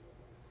is.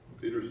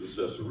 Peter's in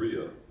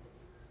Caesarea.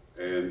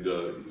 And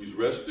he's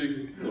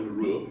resting on the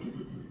roof,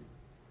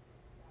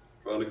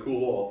 trying to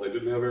cool off. They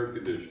didn't have air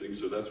conditioning,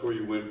 so that's where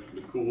you went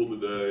to cool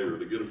the day or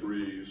to get a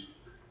breeze.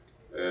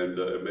 And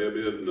it may have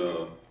been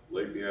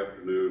late in the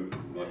afternoon,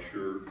 I'm not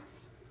sure.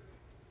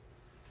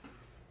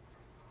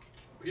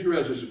 Peter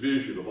has this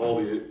vision of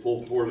all the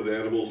full-throated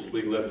animals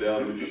being let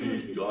down in the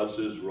sheet, and God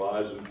says,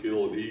 rise and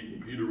kill and eat,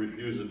 and Peter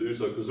refuses to do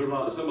so because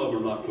some of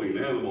them are not clean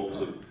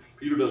animals, and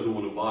Peter doesn't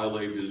want to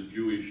violate his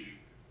Jewish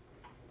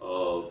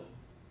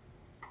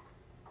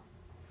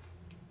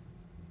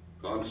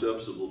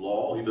concepts of the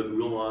law. He doesn't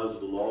realize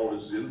the law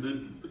is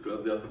ended, the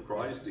death of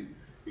Christ.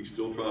 He's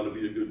still trying to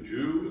be a good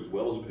Jew as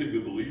well as being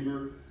a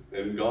believer,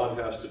 and God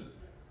has to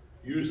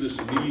use this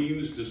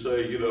means to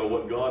say, you know,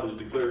 what God has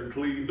declared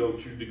clean,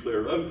 don't you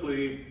declare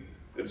unclean.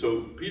 And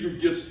so Peter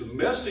gets the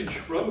message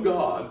from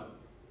God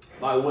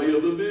by way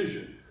of a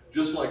vision,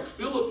 just like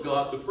Philip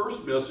got the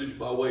first message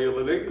by way of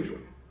an angel.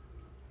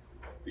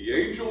 The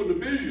angel in the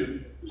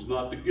vision is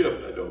not the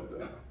gift, I don't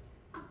think.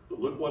 But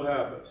look what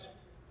happens.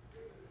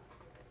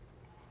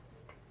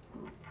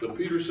 But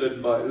Peter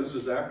said, this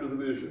is after the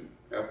vision,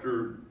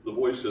 after the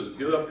voice says,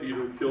 get up,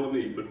 Peter, kill and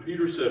eat. But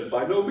Peter said,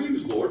 by no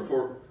means, Lord,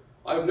 for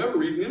I have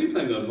never eaten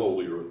anything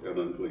unholy and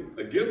unclean.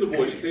 Again the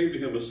voice came to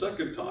him a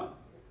second time.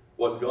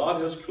 What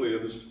God has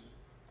cleansed,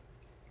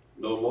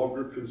 no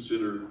longer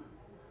consider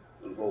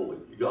unholy.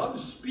 God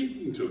is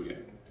speaking to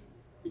him.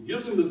 He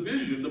gives him the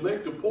vision to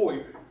make the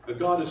point that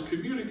God is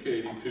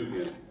communicating to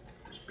him,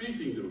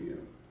 speaking to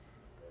him,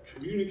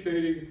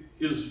 communicating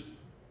his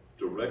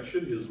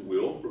direction, his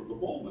will for the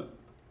moment.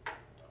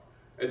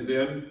 And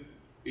then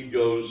he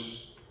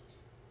goes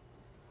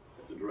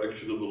at the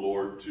direction of the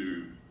Lord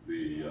to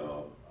the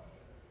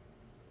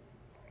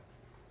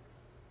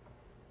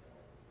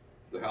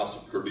house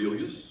of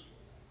Cornelius,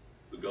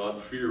 the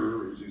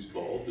God-fearer, as he's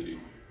called. He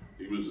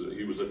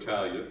was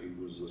Italian. He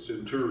was a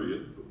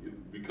centurion.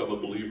 He'd become a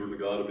believer in the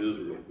God of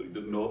Israel, but he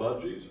didn't know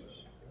about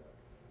Jesus.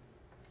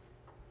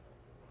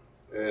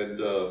 And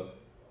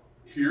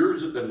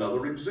here's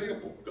another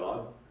example of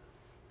God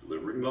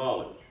delivering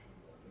knowledge.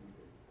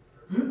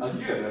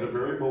 Again, at a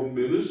very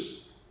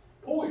momentous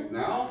point.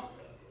 Now,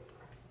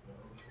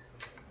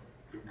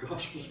 the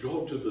gospel's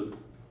going to the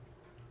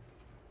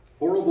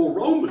horrible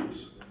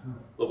Romans,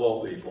 of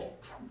all people,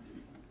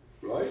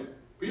 right?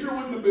 Peter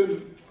wouldn't have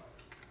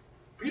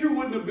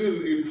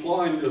been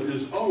inclined of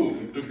his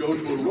own to go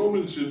to a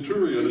Roman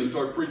centurion and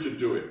start preaching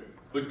to him.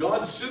 But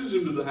God sends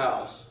him to the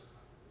house,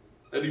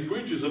 and he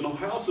preaches, and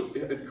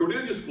and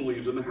Cornelius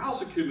believes, and the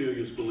house of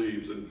Cornelius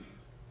believes, and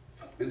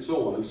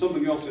so on. And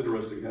something else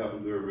interesting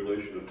happened there in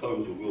relation to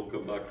tongues, and we'll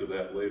come back to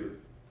that later.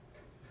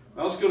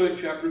 Now let's go to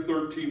chapter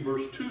 13,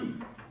 verse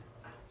 2.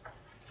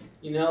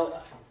 You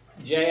know,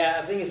 Jay,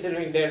 I think it's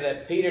interesting there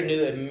that Peter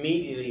knew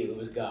immediately it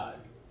was God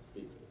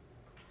speaking.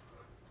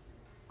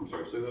 I'm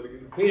sorry, say that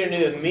again? Peter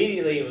knew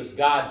immediately it was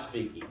God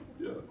speaking.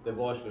 Yeah. The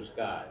voice was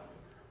God.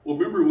 Well,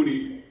 remember when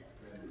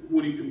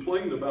he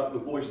complained about the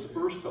voice the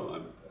first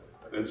time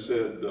and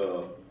said,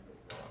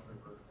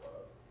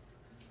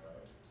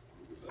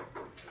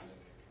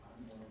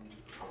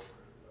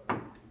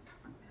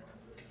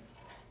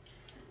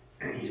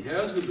 he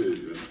has the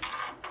vision.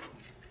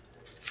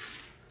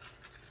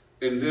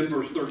 And then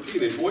verse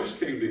 13, a voice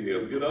came to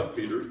him, get up,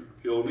 Peter,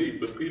 kill and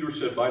eat. But Peter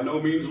said, by no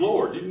means,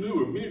 Lord. He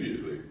knew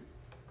immediately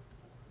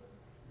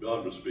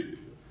God was speaking to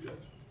him, yes.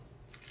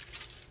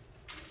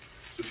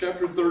 So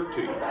chapter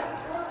 13.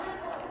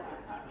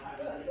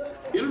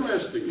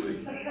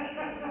 Interestingly,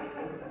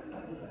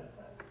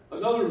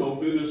 another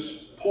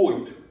momentous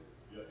point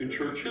in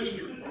church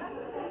history.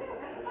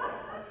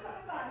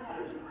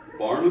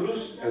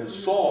 Barnabas and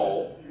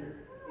Saul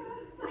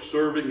are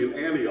serving in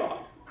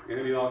Antioch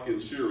in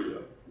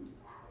Syria.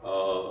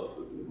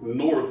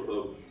 North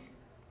of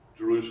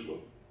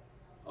Jerusalem,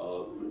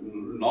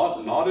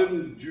 not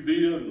in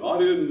Judea,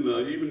 not in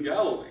even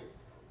Galilee,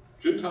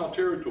 Gentile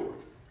territory.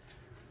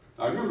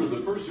 I remember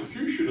the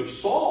persecution of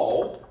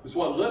Saul is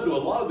what led to a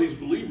lot of these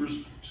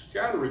believers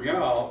scattering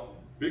out,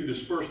 being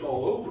dispersed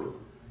all over.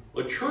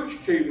 A church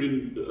came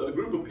in, a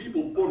group of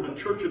people formed a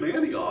church in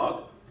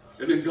Antioch,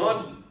 and then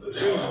God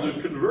sends the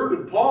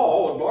converted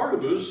Paul and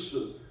Barnabas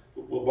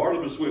Well,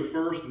 Barnabas went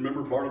first.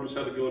 Remember, Barnabas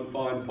had to go and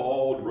find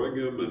Paul and bring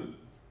him.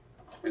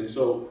 And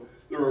so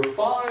there are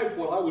five,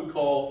 what I would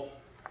call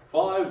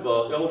five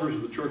elders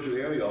of the church at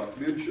Antioch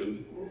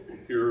mentioned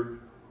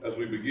here as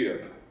we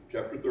begin.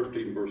 Chapter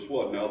 13, verse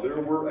 1. Now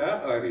there were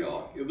at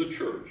Antioch in the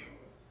church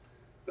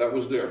that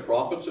was there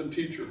prophets and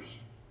teachers.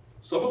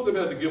 Some of them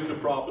had the gift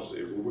of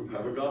prophecy. We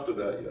haven't got to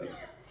that yet.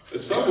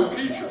 And some were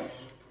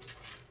teachers.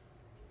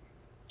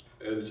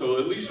 And so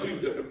at least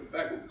in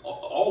fact,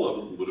 all of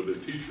them would have been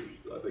teachers.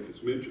 I think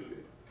it's mentioned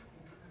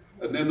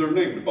here. And then they're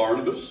named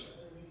Barnabas,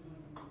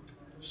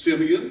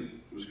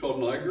 Simeon, who was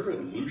called Niger,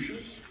 and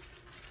Lucius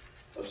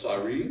of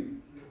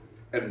Cyrene,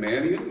 and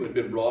Manaen, who had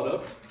been brought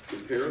up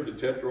with Herod the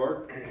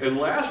Tetrarch. And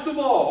last of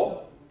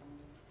all,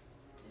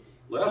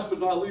 last but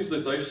not least, they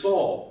say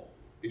Saul.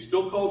 He's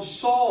still called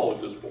Saul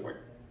at this point.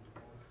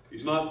 He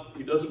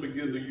doesn't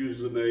begin to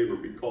use the name or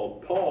be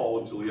called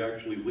Paul until he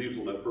actually leaves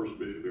on that first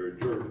missionary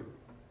journey.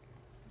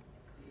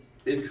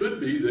 It could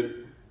be that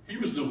he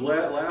was the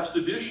last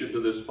addition to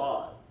this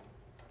five.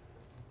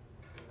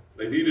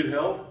 They needed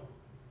help.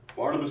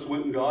 Barnabas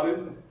went and got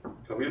him,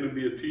 come in and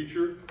be a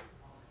teacher.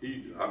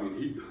 He'd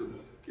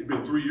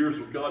been 3 years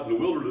with God in the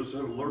wilderness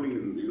and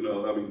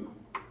learning,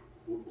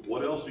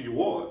 what else do you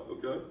want,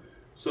 okay?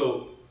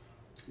 So,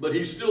 but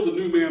he's still the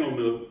new man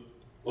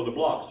on the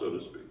block, so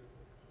to speak.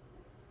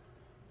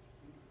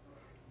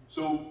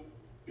 So,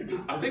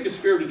 I think it's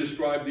fair to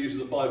describe these as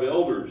the five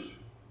elders,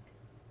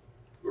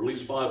 or at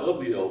least five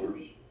of the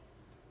elders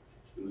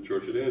in the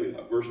church at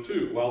Antioch. Verse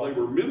 2, while they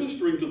were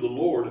ministering to the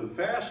Lord and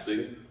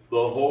fasting,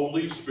 the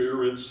Holy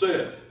Spirit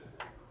said,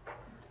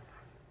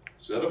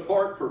 set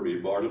apart for me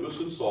Barnabas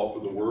and Saul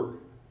for the work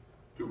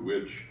to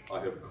which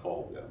I have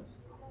called them.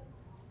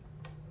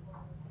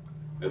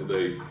 And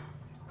they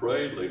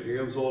prayed, laid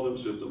hands on them,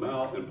 sent them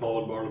out, and Paul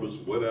and Barnabas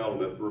went out on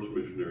that first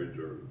missionary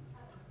journey.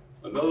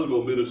 Another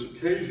momentous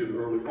occasion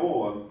early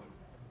on,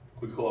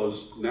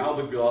 because now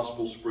the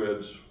gospel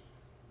spreads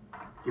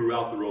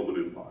throughout the Roman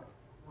Empire.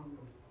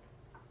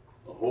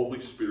 The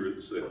Holy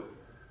Spirit said.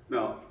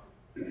 Now,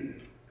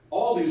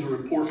 all these are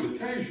important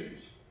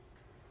occasions.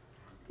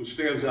 What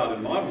stands out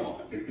in my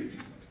mind,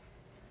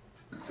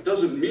 it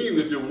doesn't mean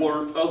that there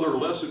weren't other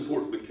less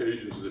important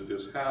occasions that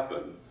this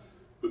happened,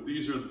 but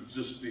these are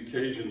just the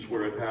occasions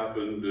where it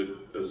happened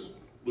as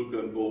Luke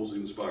unfolds the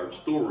inspired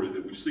story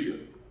that we see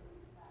it.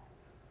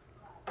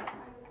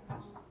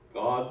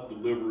 God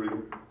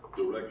delivering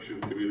direction,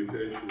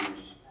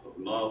 communications of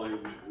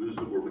knowledge,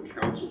 wisdom, or the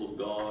counsel of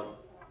God,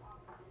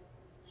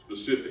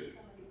 specific.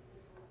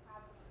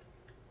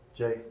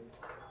 Jay,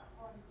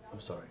 I'm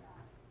sorry.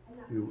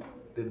 You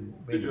didn't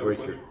mean Did you to have a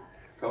break your...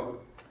 comment?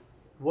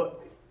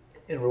 What,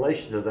 in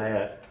relation to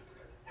that,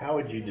 how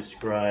would you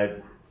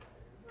describe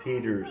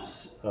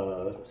Peter's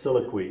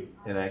soliloquy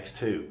in Acts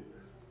 2,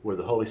 where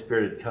the Holy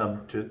Spirit had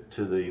come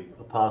to the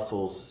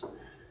apostles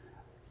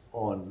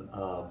on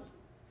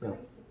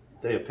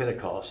day of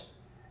Pentecost,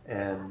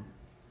 and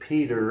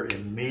Peter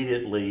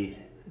immediately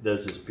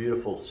does this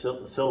beautiful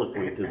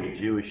soliloquy to the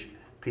Jewish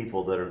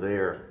people that are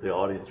there, the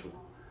audience.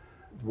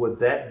 Would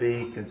that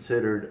be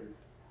considered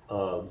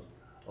a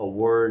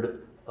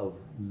word of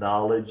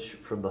knowledge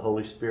from the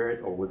Holy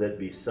Spirit, or would that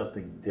be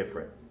something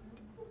different?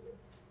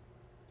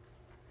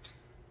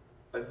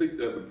 I think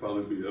that would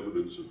probably be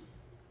evidence of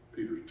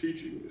Peter's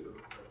teaching there,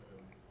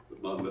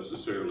 but not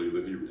necessarily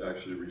that he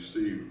actually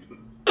received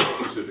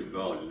specific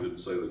knowledge. He didn't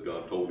say that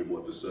God told him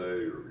what to say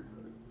or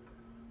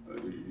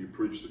anything. He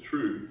preached the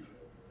truth,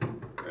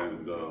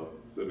 and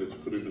that it's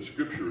put into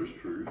Scripture as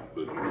truth.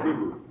 But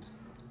remember,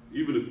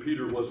 even if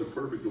Peter wasn't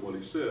perfect in what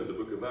he said, the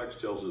book of Acts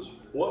tells us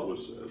what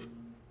was said.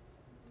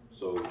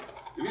 So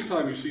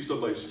anytime you see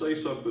somebody say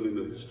something in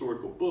a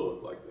historical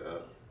book like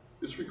that,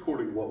 it's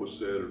recording what was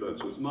said or done.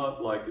 So it's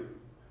not like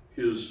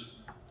his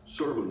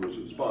sermon was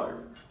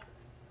inspired.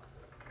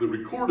 The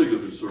recording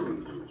of his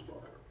sermon was inspired.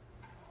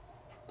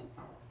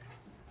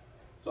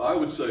 So I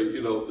would say,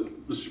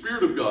 the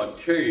Spirit of God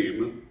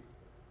came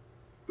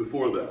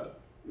before that,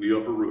 in the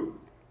upper room.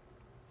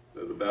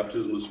 The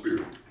baptism of the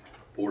Spirit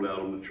poured out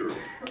on the church.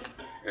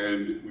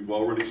 And we've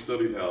already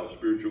studied how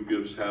spiritual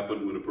gifts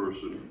happen when a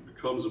person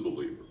becomes a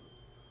believer.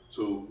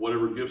 So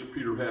whatever gifts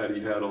Peter had,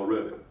 he had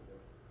already.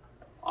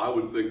 I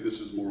would think this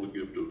is more the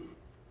gift of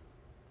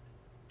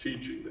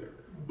teaching there.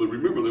 But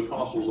remember, the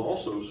apostles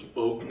also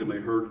spoke, and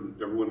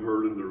everyone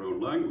heard in their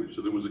own language.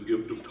 So there was a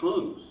gift of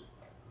tongues.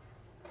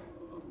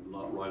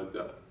 Not right at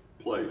that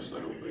place, I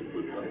don't think,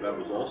 but that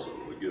was also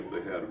a gift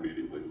they had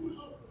immediately. Was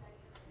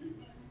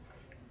used.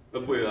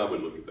 That's the way I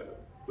would look at that.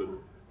 But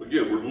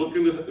again, we're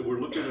looking at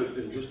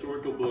a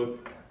historical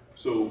book,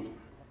 so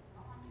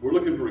we're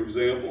looking for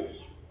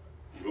examples.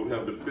 We don't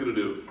have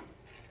definitive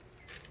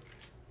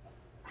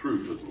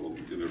truth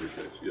in every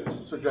case.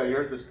 Yes. So, Jay,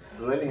 you're just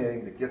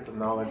delineating the gift of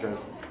knowledge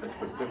as a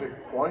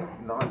specific point,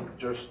 not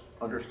just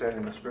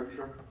understanding the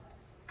Scripture?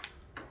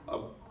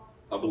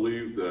 I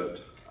believe that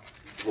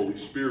the Holy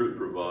Spirit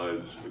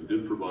provides, and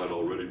did provide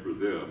already for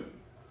them,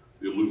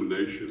 the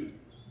illumination.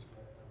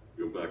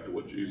 Go back to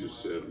what Jesus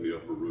said in the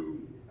upper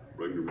room,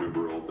 bring to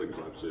remember all things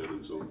I've said,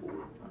 and so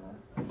forth.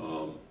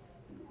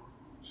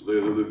 So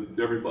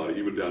everybody,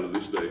 even down to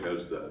this day,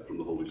 has that from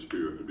the Holy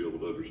Spirit to be able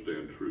to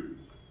understand truth.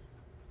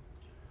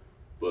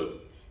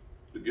 But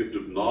the gift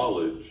of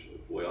knowledge,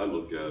 the way I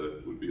look at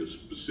it, would be a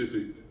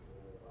specific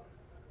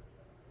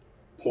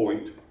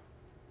point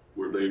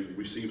where they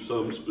receive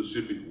some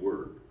specific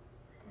word,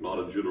 not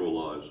a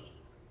generalized.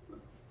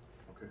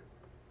 Okay.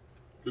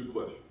 Good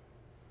question.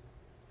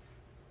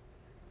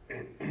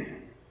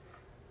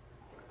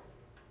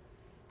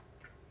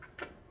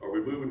 Are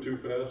we moving too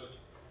fast?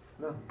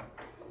 No.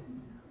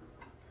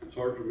 It's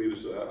hard for me to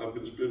say. I've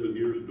been spending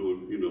years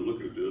doing,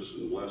 looking at this,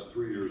 and the last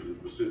 3 years in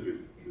specific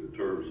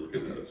terms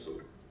looking at it. So,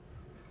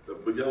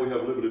 but yeah, we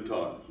have limited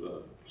time.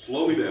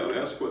 Slow me down.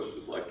 Ask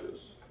questions like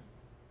this.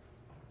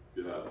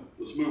 Yeah.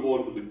 Let's move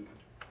on to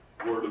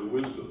the word of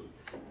wisdom.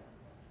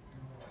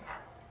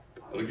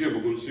 And again,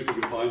 we're going to see if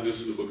we can find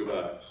this in the book of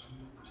Acts.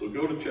 So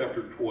go to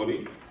chapter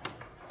 20.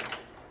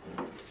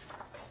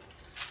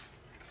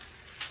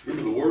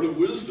 Remember, the word of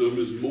wisdom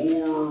is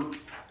more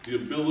the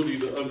ability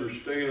to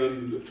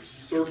understand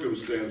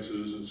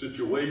circumstances and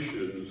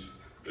situations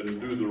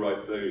and do the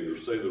right thing or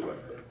say the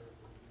right thing.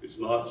 It's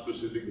not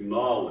specific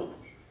knowledge.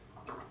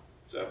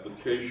 It's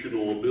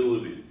applicational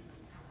ability.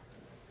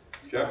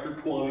 Chapter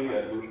 20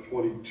 at verse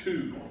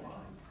 22.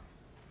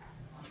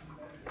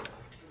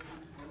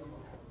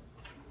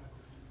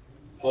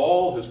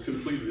 Paul has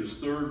completed his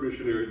third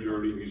missionary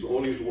journey. He's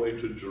on his way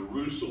to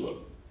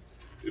Jerusalem.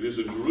 It is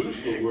in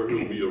Jerusalem where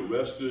he'll be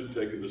arrested,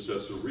 taken to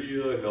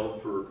Caesarea,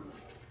 held for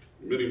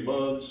many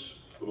months,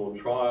 put on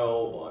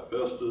trial by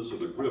Festus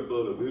and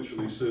Agrippa, and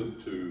eventually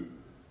sent to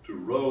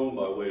Rome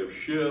by way of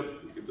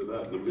ship. We'll get to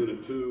that in a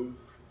minute too.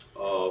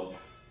 But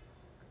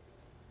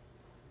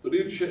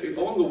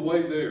on the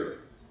way there,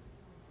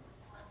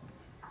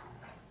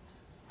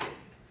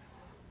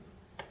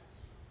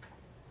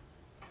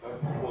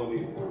 chapter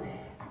 20, verse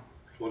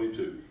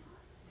 22.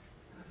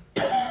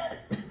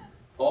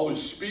 Paul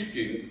is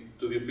speaking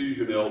to the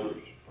Ephesian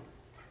elders.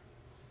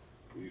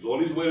 He's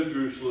on his way to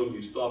Jerusalem.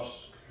 He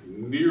stops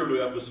near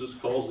to Ephesus,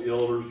 calls the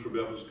elders from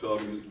Ephesus, come,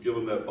 he's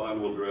given that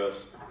final address.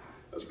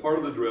 As part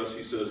of the address,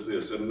 he says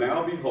this, "And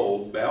now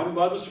behold, bound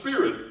by the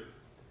Spirit,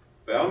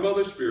 I'm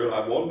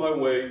on my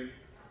way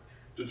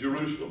to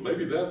Jerusalem."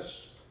 Maybe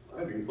that's, I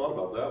hadn't even thought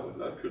about that one.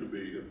 That could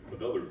be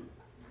another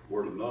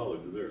word of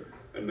knowledge there.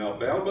 "And now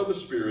bound by the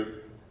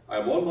Spirit, I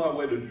am on my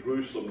way to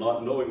Jerusalem,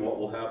 not knowing what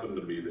will happen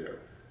to me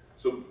there."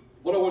 So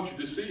what I want you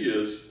to see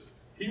is,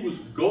 he was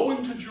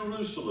going to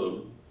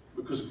Jerusalem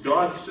because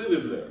God sent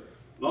him there,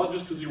 not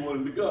just because he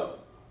wanted to go.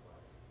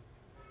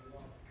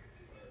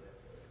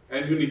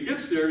 And when he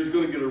gets there, he's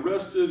going to get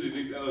arrested,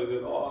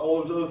 and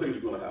all those other things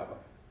are going to happen.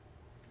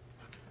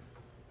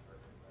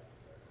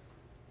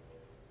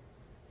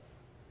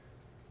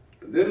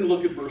 And then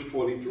look at verse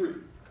 23.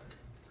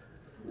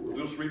 We'll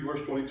just read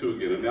verse 22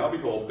 again. "And now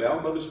behold,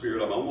 bound by the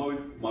Spirit, I'm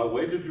on my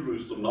way to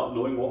Jerusalem, not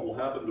knowing what will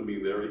happen to me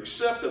there,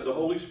 except that the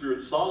Holy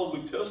Spirit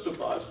solemnly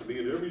testifies to me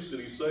in every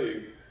city,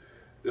 saying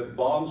that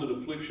bonds and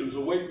afflictions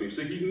await me."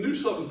 See, he knew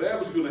something bad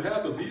was going to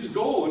happen. He's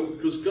going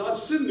because God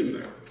sent him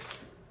there.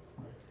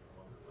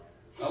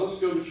 Now let's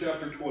go to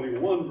chapter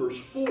 21, verse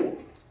 4.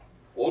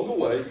 On the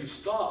way, he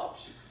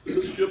stops.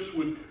 The ships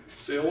would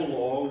sail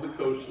along the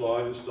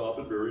coastline and stop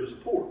at various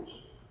ports,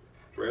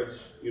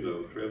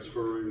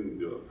 transferring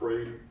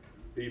freight,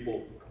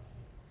 people.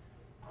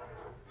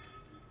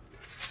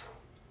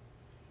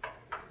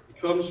 He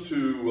comes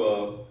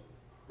to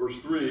verse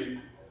 3.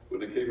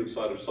 "When they came in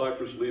sight of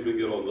Cyprus, leaving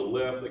it on the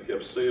left, they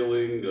kept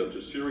sailing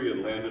to Syria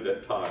and landed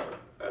at Tyre."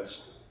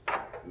 That's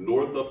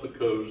north up the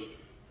coast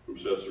from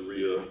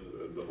Caesarea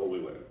and the Holy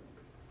Land.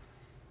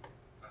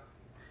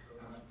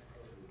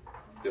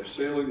 Kept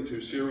sailing to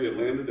Syria and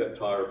landed at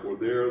Tyre, for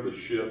there the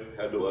ship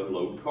had to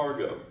unload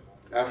cargo.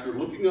 After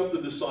looking up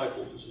the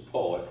disciples, this is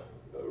Paul,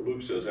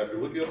 Luke says, after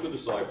looking up the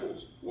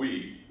disciples,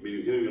 we,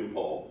 meaning him and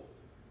Paul,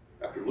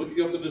 after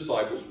looking up the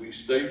disciples, we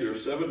stayed there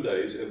 7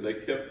 days, and they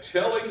kept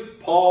telling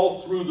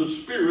Paul through the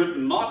Spirit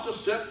not to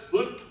set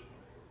foot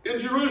in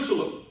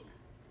Jerusalem.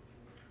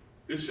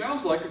 It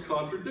sounds like a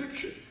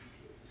contradiction.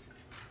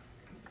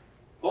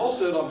 Paul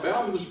said, "I'm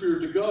bound to the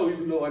Spirit to go,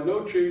 even though I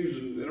know chains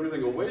and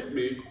everything await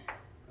me."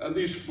 And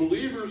these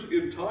believers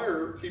in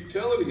Tyre keep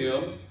telling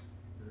him,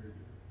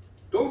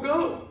 "Don't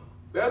go.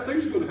 Bad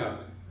things are going to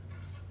happen."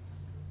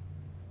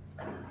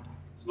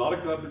 It's not a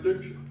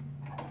contradiction.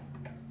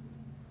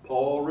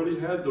 Paul already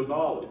had the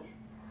knowledge.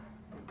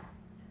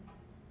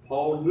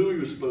 Paul knew he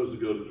was supposed to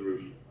go to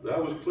Jerusalem.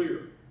 That was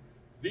clear.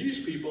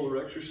 These people are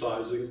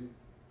exercising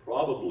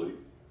probably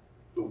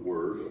the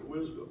word of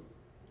wisdom,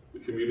 the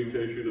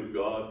communication of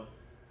God.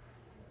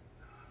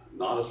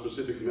 Not a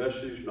specific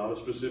message, not a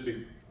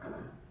specific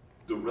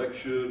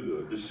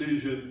direction,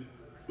 decision,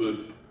 but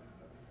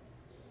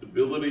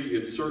ability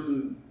in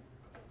certain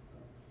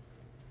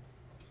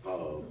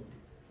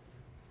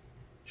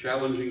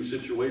challenging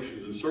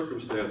situations and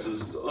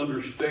circumstances to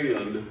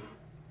understand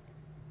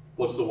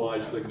what's the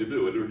wise thing to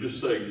do. And they're just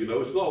saying,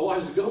 it's not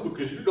wise to go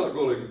because you're not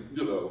going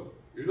to,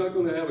 you're not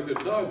going to have a good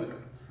time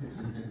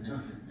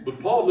there. But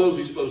Paul knows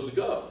he's supposed to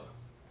go.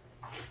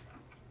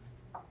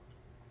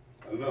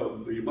 I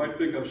know, you might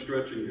think I'm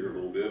stretching here a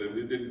little bit, and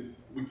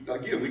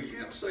we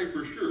can't say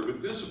for sure,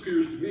 but this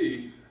appears to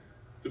me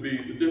to be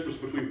the difference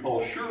between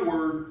Paul's sure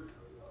word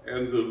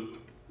and the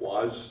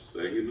wise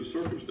thing in the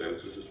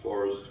circumstances, as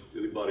far as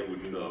anybody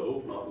would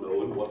know, not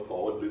knowing what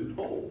Paul had been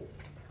told.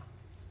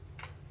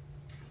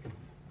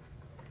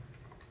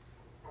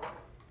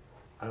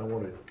 I don't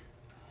want to,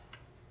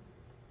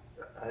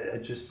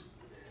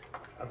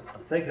 I'm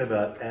thinking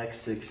about Acts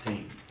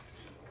 16.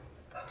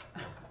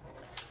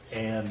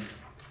 And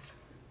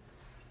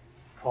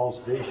Paul's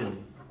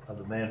vision of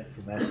the man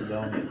from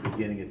Macedonia,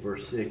 beginning at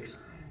verse 6.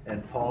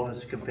 And Paul and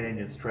his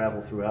companions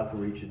traveled throughout the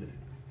region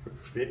of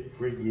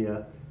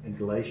Phrygia and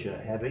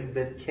Galatia, having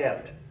been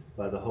kept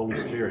by the Holy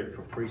Spirit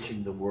for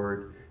preaching the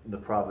word in the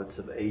province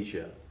of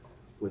Asia.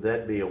 Would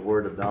that be a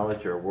word of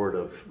knowledge or a word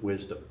of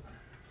wisdom?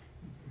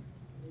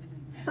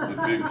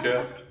 Being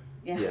kept?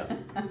 Yeah.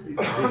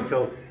 Being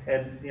told.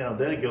 And,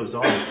 then it goes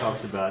on and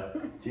talks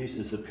about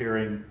Jesus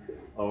appearing,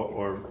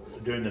 or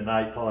during the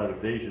night, Paul had a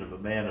vision of a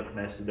man of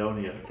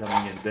Macedonia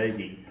coming in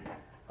begging,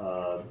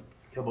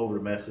 come over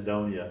to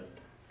Macedonia.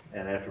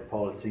 And after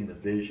Paul had seen the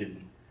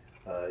vision,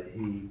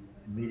 he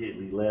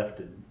immediately left,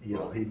 and he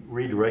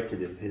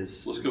redirected him.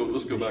 Let's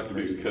go back to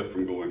being kept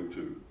from going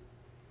to,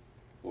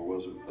 or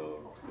was it?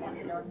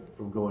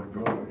 From going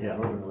from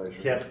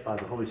kept by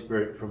the Holy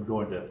Spirit from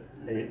going to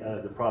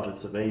the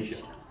province of Asia.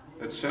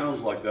 It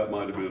sounds like that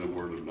might have been a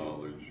word of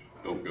knowledge.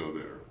 Don't go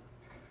there.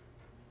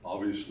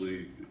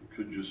 Obviously, it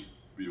could just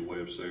be a way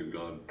of saying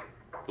God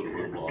put a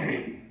roadblock.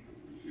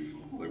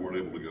 They weren't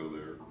able to go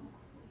there.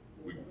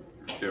 We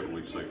can't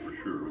really say for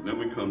sure. And then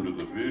we come to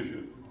the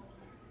vision.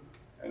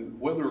 And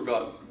whether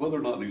or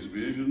not these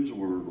visions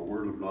were a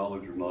word of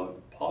knowledge or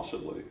not,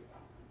 possibly.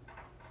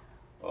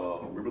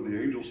 Remember,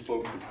 the angel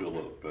spoke to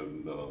Philip,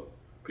 and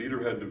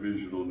Peter had the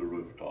vision on the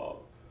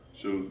rooftop.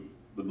 So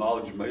the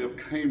knowledge may have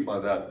came by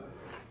that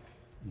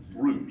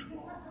route.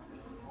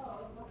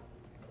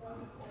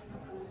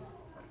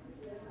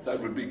 That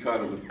would be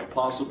kind of a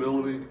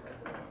possibility,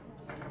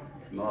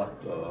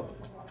 not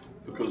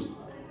because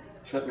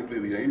technically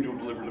the angel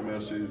delivered a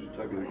message,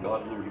 technically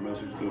God delivered a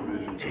message to a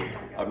vision, so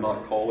I'm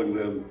not calling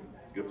them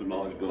gift of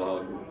knowledge,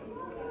 but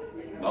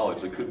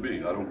knowledge it could be.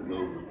 I don't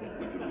know that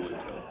we can really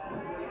tell.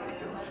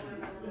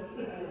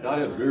 God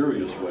had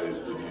various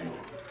ways that he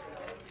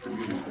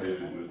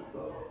communicated with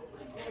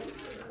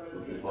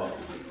the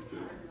apostles.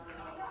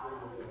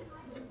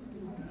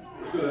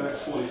 Let's go to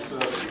Acts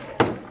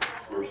 27,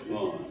 verse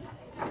 9.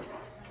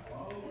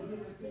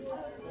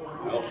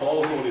 Now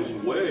Paul's on his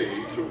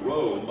way to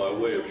Rome by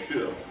way of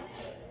ship.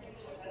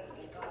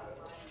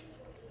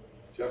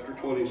 Chapter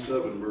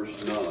 27,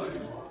 verse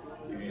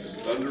 9.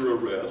 He's under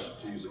arrest.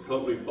 He's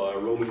accompanied by a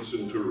Roman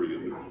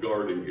centurion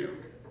guarding him.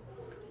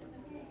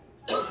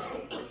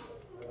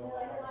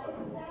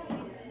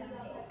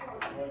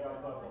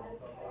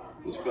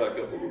 Let's back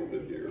up a little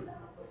bit here.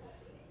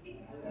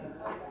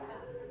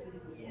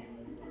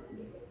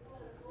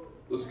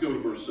 Let's go to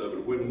verse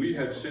 7. When we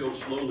had sailed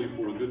slowly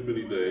for a good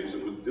many days,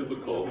 and with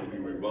difficulty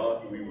we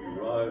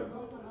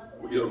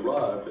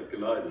arrived at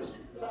Cnidus.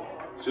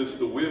 Since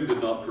the wind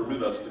did not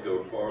permit us to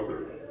go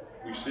farther,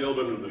 we sailed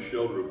under the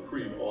shelter of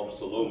Crete off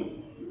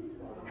Salome.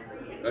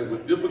 And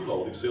with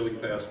difficulty, sailing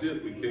past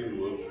it, we came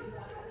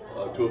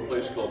to a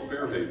place called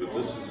Fair Havens.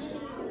 This is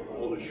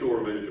on the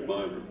shore of Asia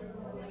Minor,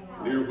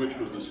 near which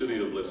was the city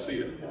of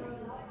Lycia.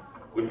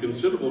 When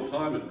considerable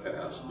time had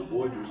passed, the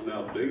voyage was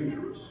now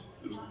dangerous.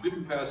 It was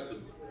getting past the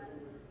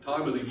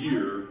time of the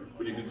year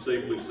when you could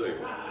safely sail.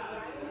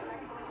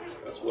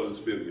 That's what it's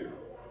been here.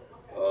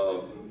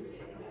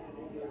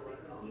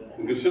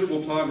 When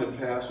considerable time had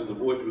passed and the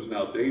voyage was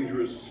now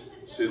dangerous,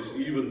 since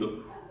even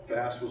the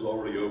fast was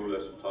already over,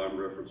 that's a time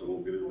reference, I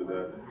won't get into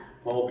that,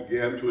 Paul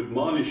began to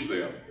admonish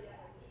them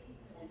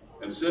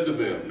and said to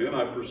them, Men,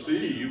 I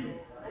perceive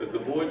that the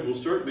voyage will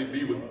certainly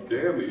be with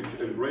damage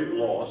and great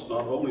loss,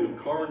 not only of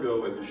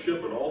cargo and the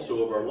ship, but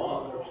also of our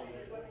lives.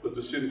 But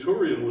the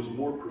centurion was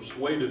more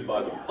persuaded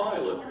by the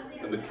pilot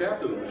and the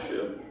captain of the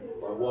ship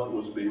by what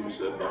was being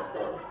said by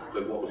Paul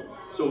than what was.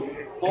 So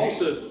Paul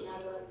said,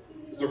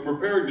 as they're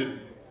preparing to,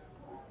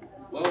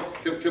 well,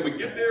 can we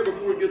get there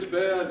before it gets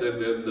bad?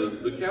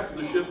 And the captain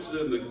of the ship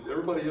said, and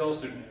everybody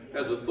else who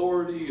has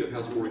authority and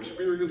has more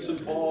experience than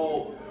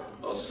Paul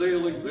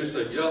sailing, they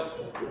said, yep,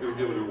 we're going to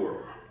give it a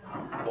whirl.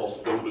 Paul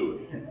said, don't do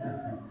it.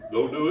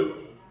 Don't do it.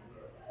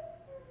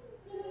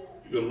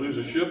 You're going to lose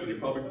a ship, and you're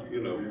probably,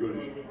 you're going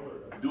to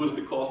do it at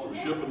the cost of a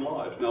ship and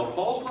lives. Now,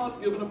 Paul's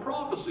not given a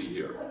prophecy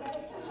here.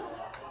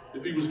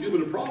 If he was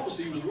given a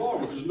prophecy, he was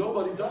wrong, because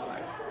nobody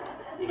died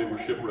when they were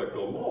shipwrecked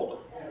on Malta.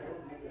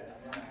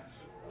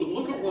 But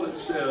look at what it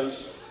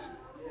says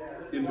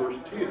in verse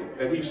 10.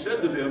 And he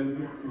said to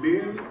them,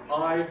 Men,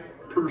 I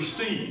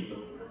perceive.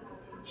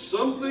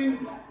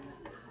 Something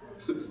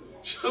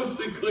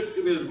clicked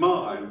in his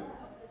mind.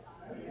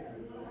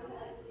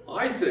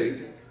 I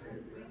think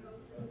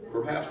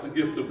perhaps the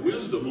gift of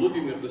wisdom,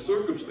 looking at the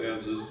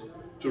circumstances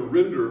to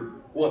render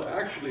what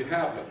actually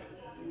happened.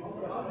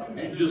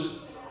 He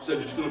just said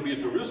it's going to be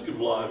at the risk of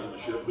lives in the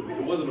ship, but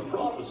it wasn't a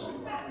prophecy.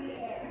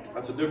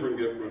 That's a different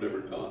gift for a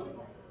different time.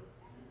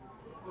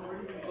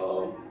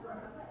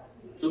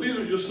 So these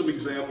are just some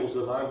examples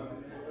that I've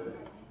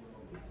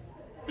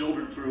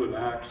filtered through in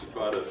Acts to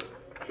try to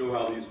show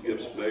how these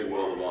gifts may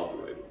well have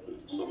operated.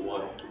 This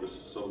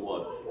is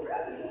somewhat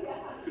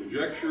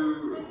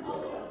conjecture and,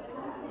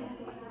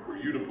 for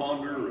you to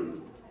ponder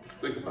and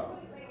think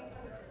about.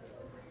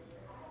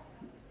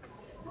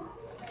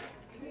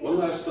 One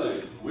last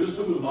thing.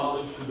 Wisdom and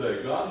knowledge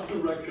today. God's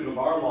direction of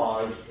our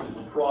lives is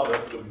the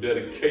product of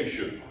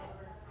dedication.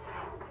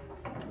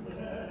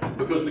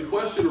 Because the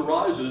question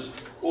arises,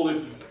 well,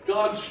 if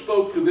God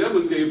spoke to them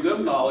and gave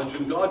them knowledge,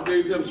 and God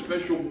gave them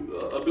special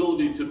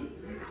ability to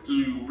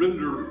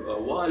render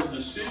wise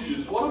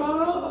decisions, what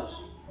about us?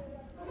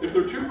 If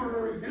they're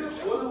temporary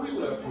gifts, what are we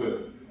left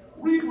with?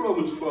 Read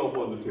Romans 12,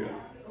 1 to 10.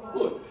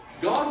 Look,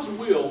 God's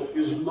will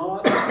is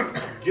not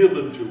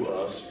given to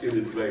us in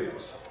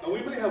advance. Now,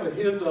 we may have a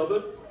hint of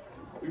it.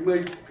 We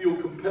may feel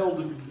compelled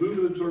to move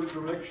in a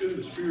certain direction.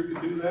 The Spirit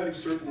can do that. He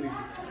certainly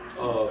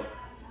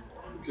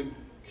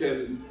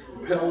can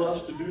compel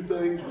us to do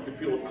things. We can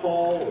feel a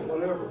call or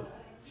whatever.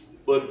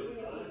 But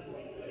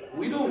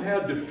we don't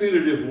have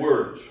definitive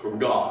words from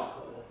God.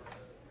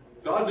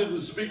 God didn't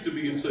speak to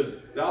me and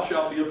said, "Thou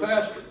shalt be a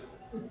pastor."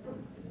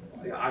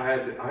 I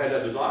had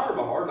that desire in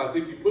my heart, and I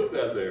think He put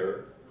that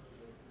there.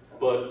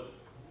 But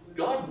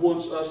God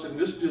wants us in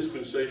this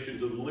dispensation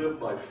to live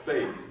by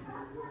faith.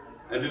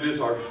 And it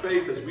is our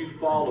faith as we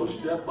follow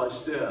step by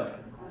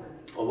step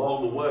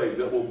along the way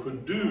that will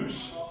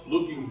produce,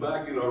 looking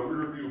back in our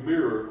rearview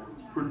mirror,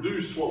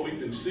 produce what we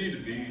can see to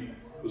be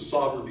the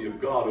sovereignty of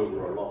God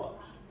over our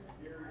lives.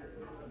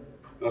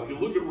 Now, if you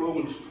look at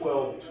Romans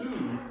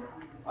 12:2,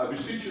 I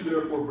beseech you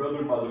therefore,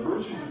 brethren, by the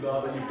mercies of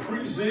God, that you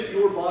present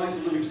your bodies a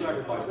living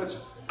sacrifice.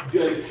 That's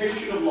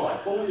dedication of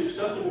life, wholly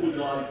acceptable to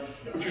God,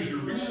 which is your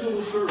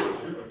reasonable service.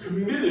 You're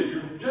committed,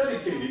 you're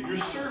dedicated, you're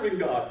serving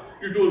God.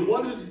 You're doing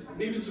what is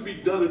needed to be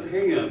done at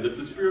hand that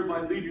the Spirit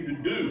might lead you to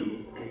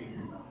do.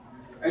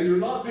 And you're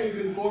not being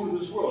conformed to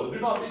this world. And do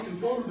not be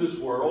conformed to this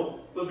world,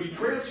 but be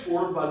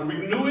transformed by the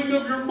renewing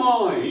of your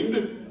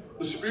mind.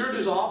 The Spirit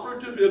is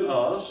operative in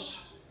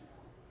us.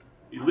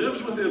 He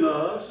lives within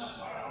us.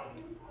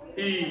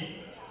 He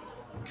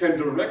can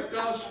direct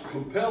us,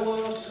 compel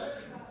us,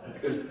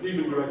 can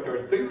even direct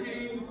our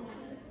thinking.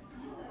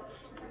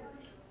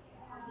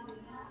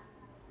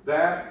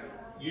 That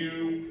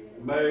you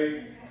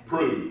may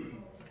prove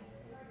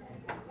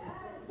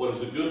what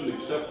is the good and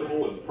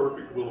acceptable and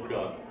perfect will of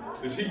God.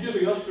 Is He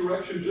giving us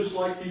direction just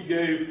like He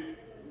gave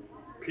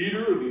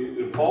Peter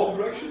and Paul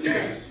direction?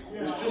 Yes.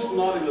 It's just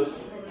not in a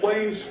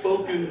plain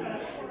spoken,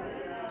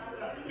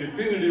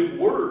 definitive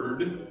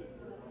word.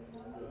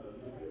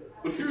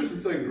 But here's the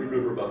thing to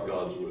remember about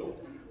God's will.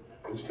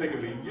 It's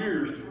taken me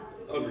years to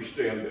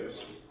understand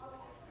this.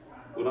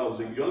 When I was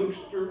a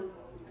youngster,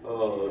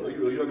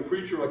 a young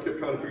preacher, I kept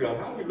trying to figure out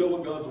how do we know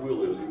what God's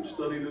will is, and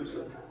studied it.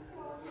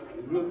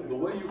 The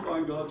way you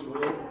find God's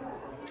will,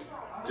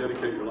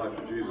 dedicate your life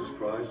to Jesus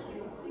Christ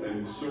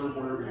and serve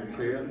wherever you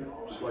can,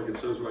 just like it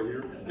says right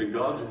here. And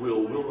God's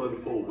will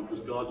unfold because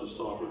God's a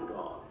sovereign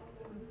God.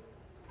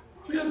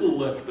 So He hasn't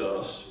left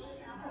us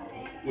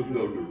with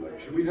no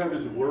direction. We have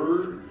His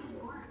Word.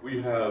 We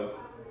have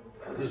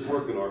His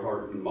work in our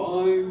heart and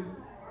mind.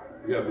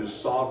 We have His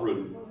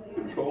sovereign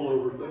control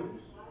over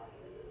things.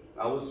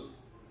 Now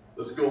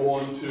let's go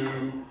on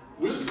to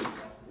wisdom.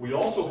 We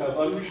also have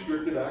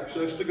unrestricted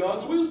access to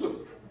God's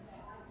wisdom.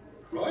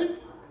 Right?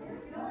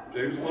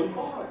 James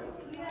 1:5.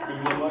 If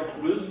anyone lacks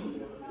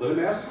wisdom, let him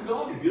ask of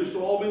God. He gives to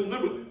all men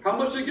liberally. How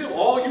much they give?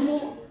 All you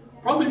want.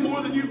 Probably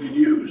more than you can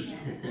use.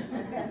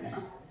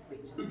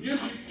 Who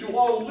gives you to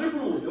all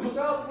liberally, and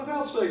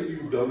without saying,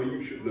 "You dummy,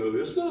 you should know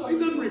this." No, He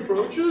doesn't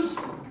reproach us.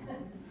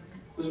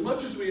 As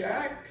much as we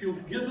act, He'll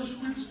give us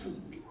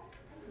wisdom.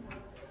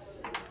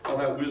 Now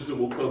that wisdom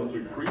will come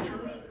through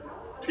preachers,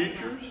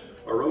 teachers,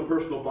 our own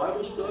personal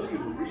Bible study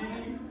and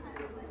reading,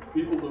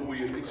 people that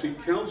we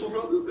seek counsel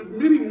from. There are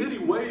many, many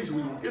ways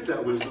we will get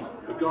that wisdom,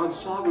 but God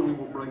sovereignly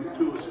will bring it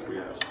to us if we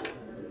ask for it.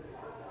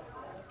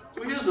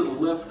 So He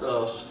hasn't left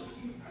us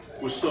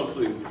with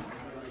something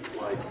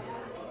like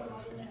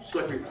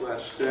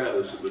second-class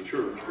status in the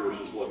church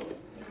versus what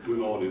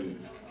went on in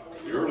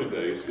the early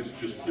days. It's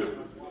just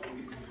different.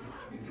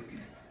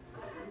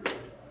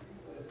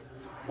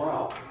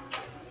 Wow.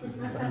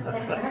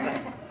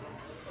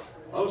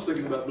 I was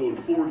thinking about doing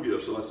 4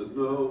 gifts, and I said,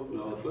 no,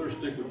 I better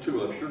stick with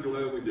 2. I'm sure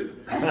glad we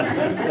did.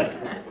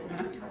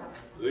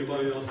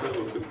 Anybody else have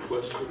a good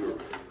question or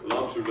an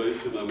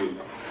observation? I mean,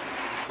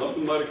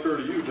 something might occur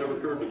to you, it never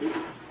occurred to me.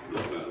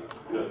 Doesn't matter.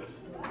 Yes.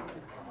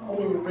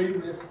 We were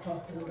reading this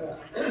talking about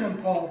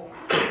Paul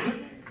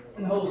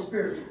and the Holy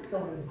Spirit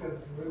telling him to go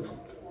to Jerusalem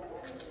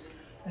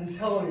and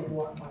telling him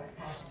what might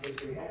possibly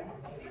be happening.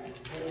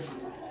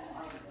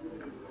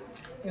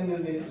 And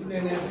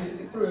then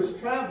as through his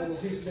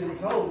travels, he's been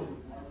told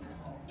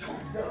to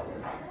go.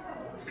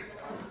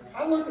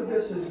 I look at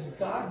this as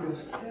God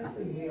was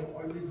testing him.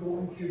 Are you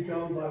going to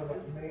go by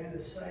what man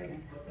is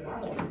saying? And I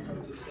don't think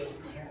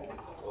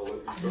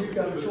so. You've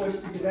got a choice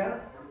to get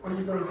out. are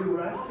you gonna do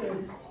what I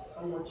said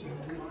I want you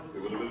to do?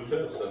 It would have been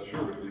a test, I'm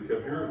sure, but he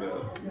kept hearing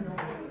that. You know,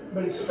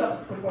 but he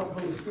stuck with what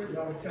the Holy Spirit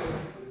God was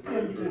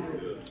telling him to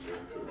do. Yes.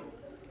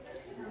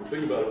 The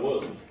thing about it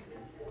was,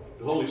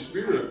 the Holy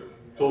Spirit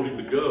told him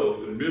to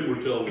go, and men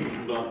were telling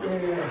him to not go.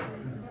 Yeah.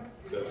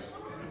 That's,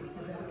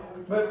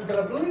 But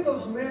I believe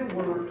those men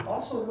were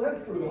also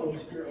led through the Holy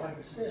Spirit, like I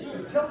said,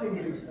 to tell him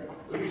these things.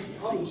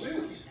 it's common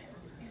sense.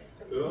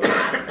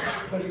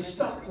 Yeah. But he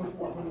stuck with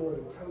what the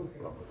Lord had told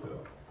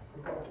him.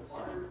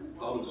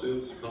 Common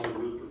sense, common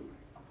wisdom.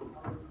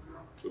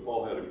 But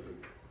Paul had everything.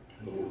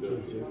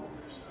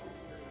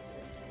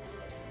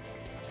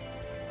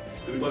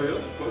 Anybody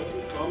else?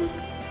 Questions, comments?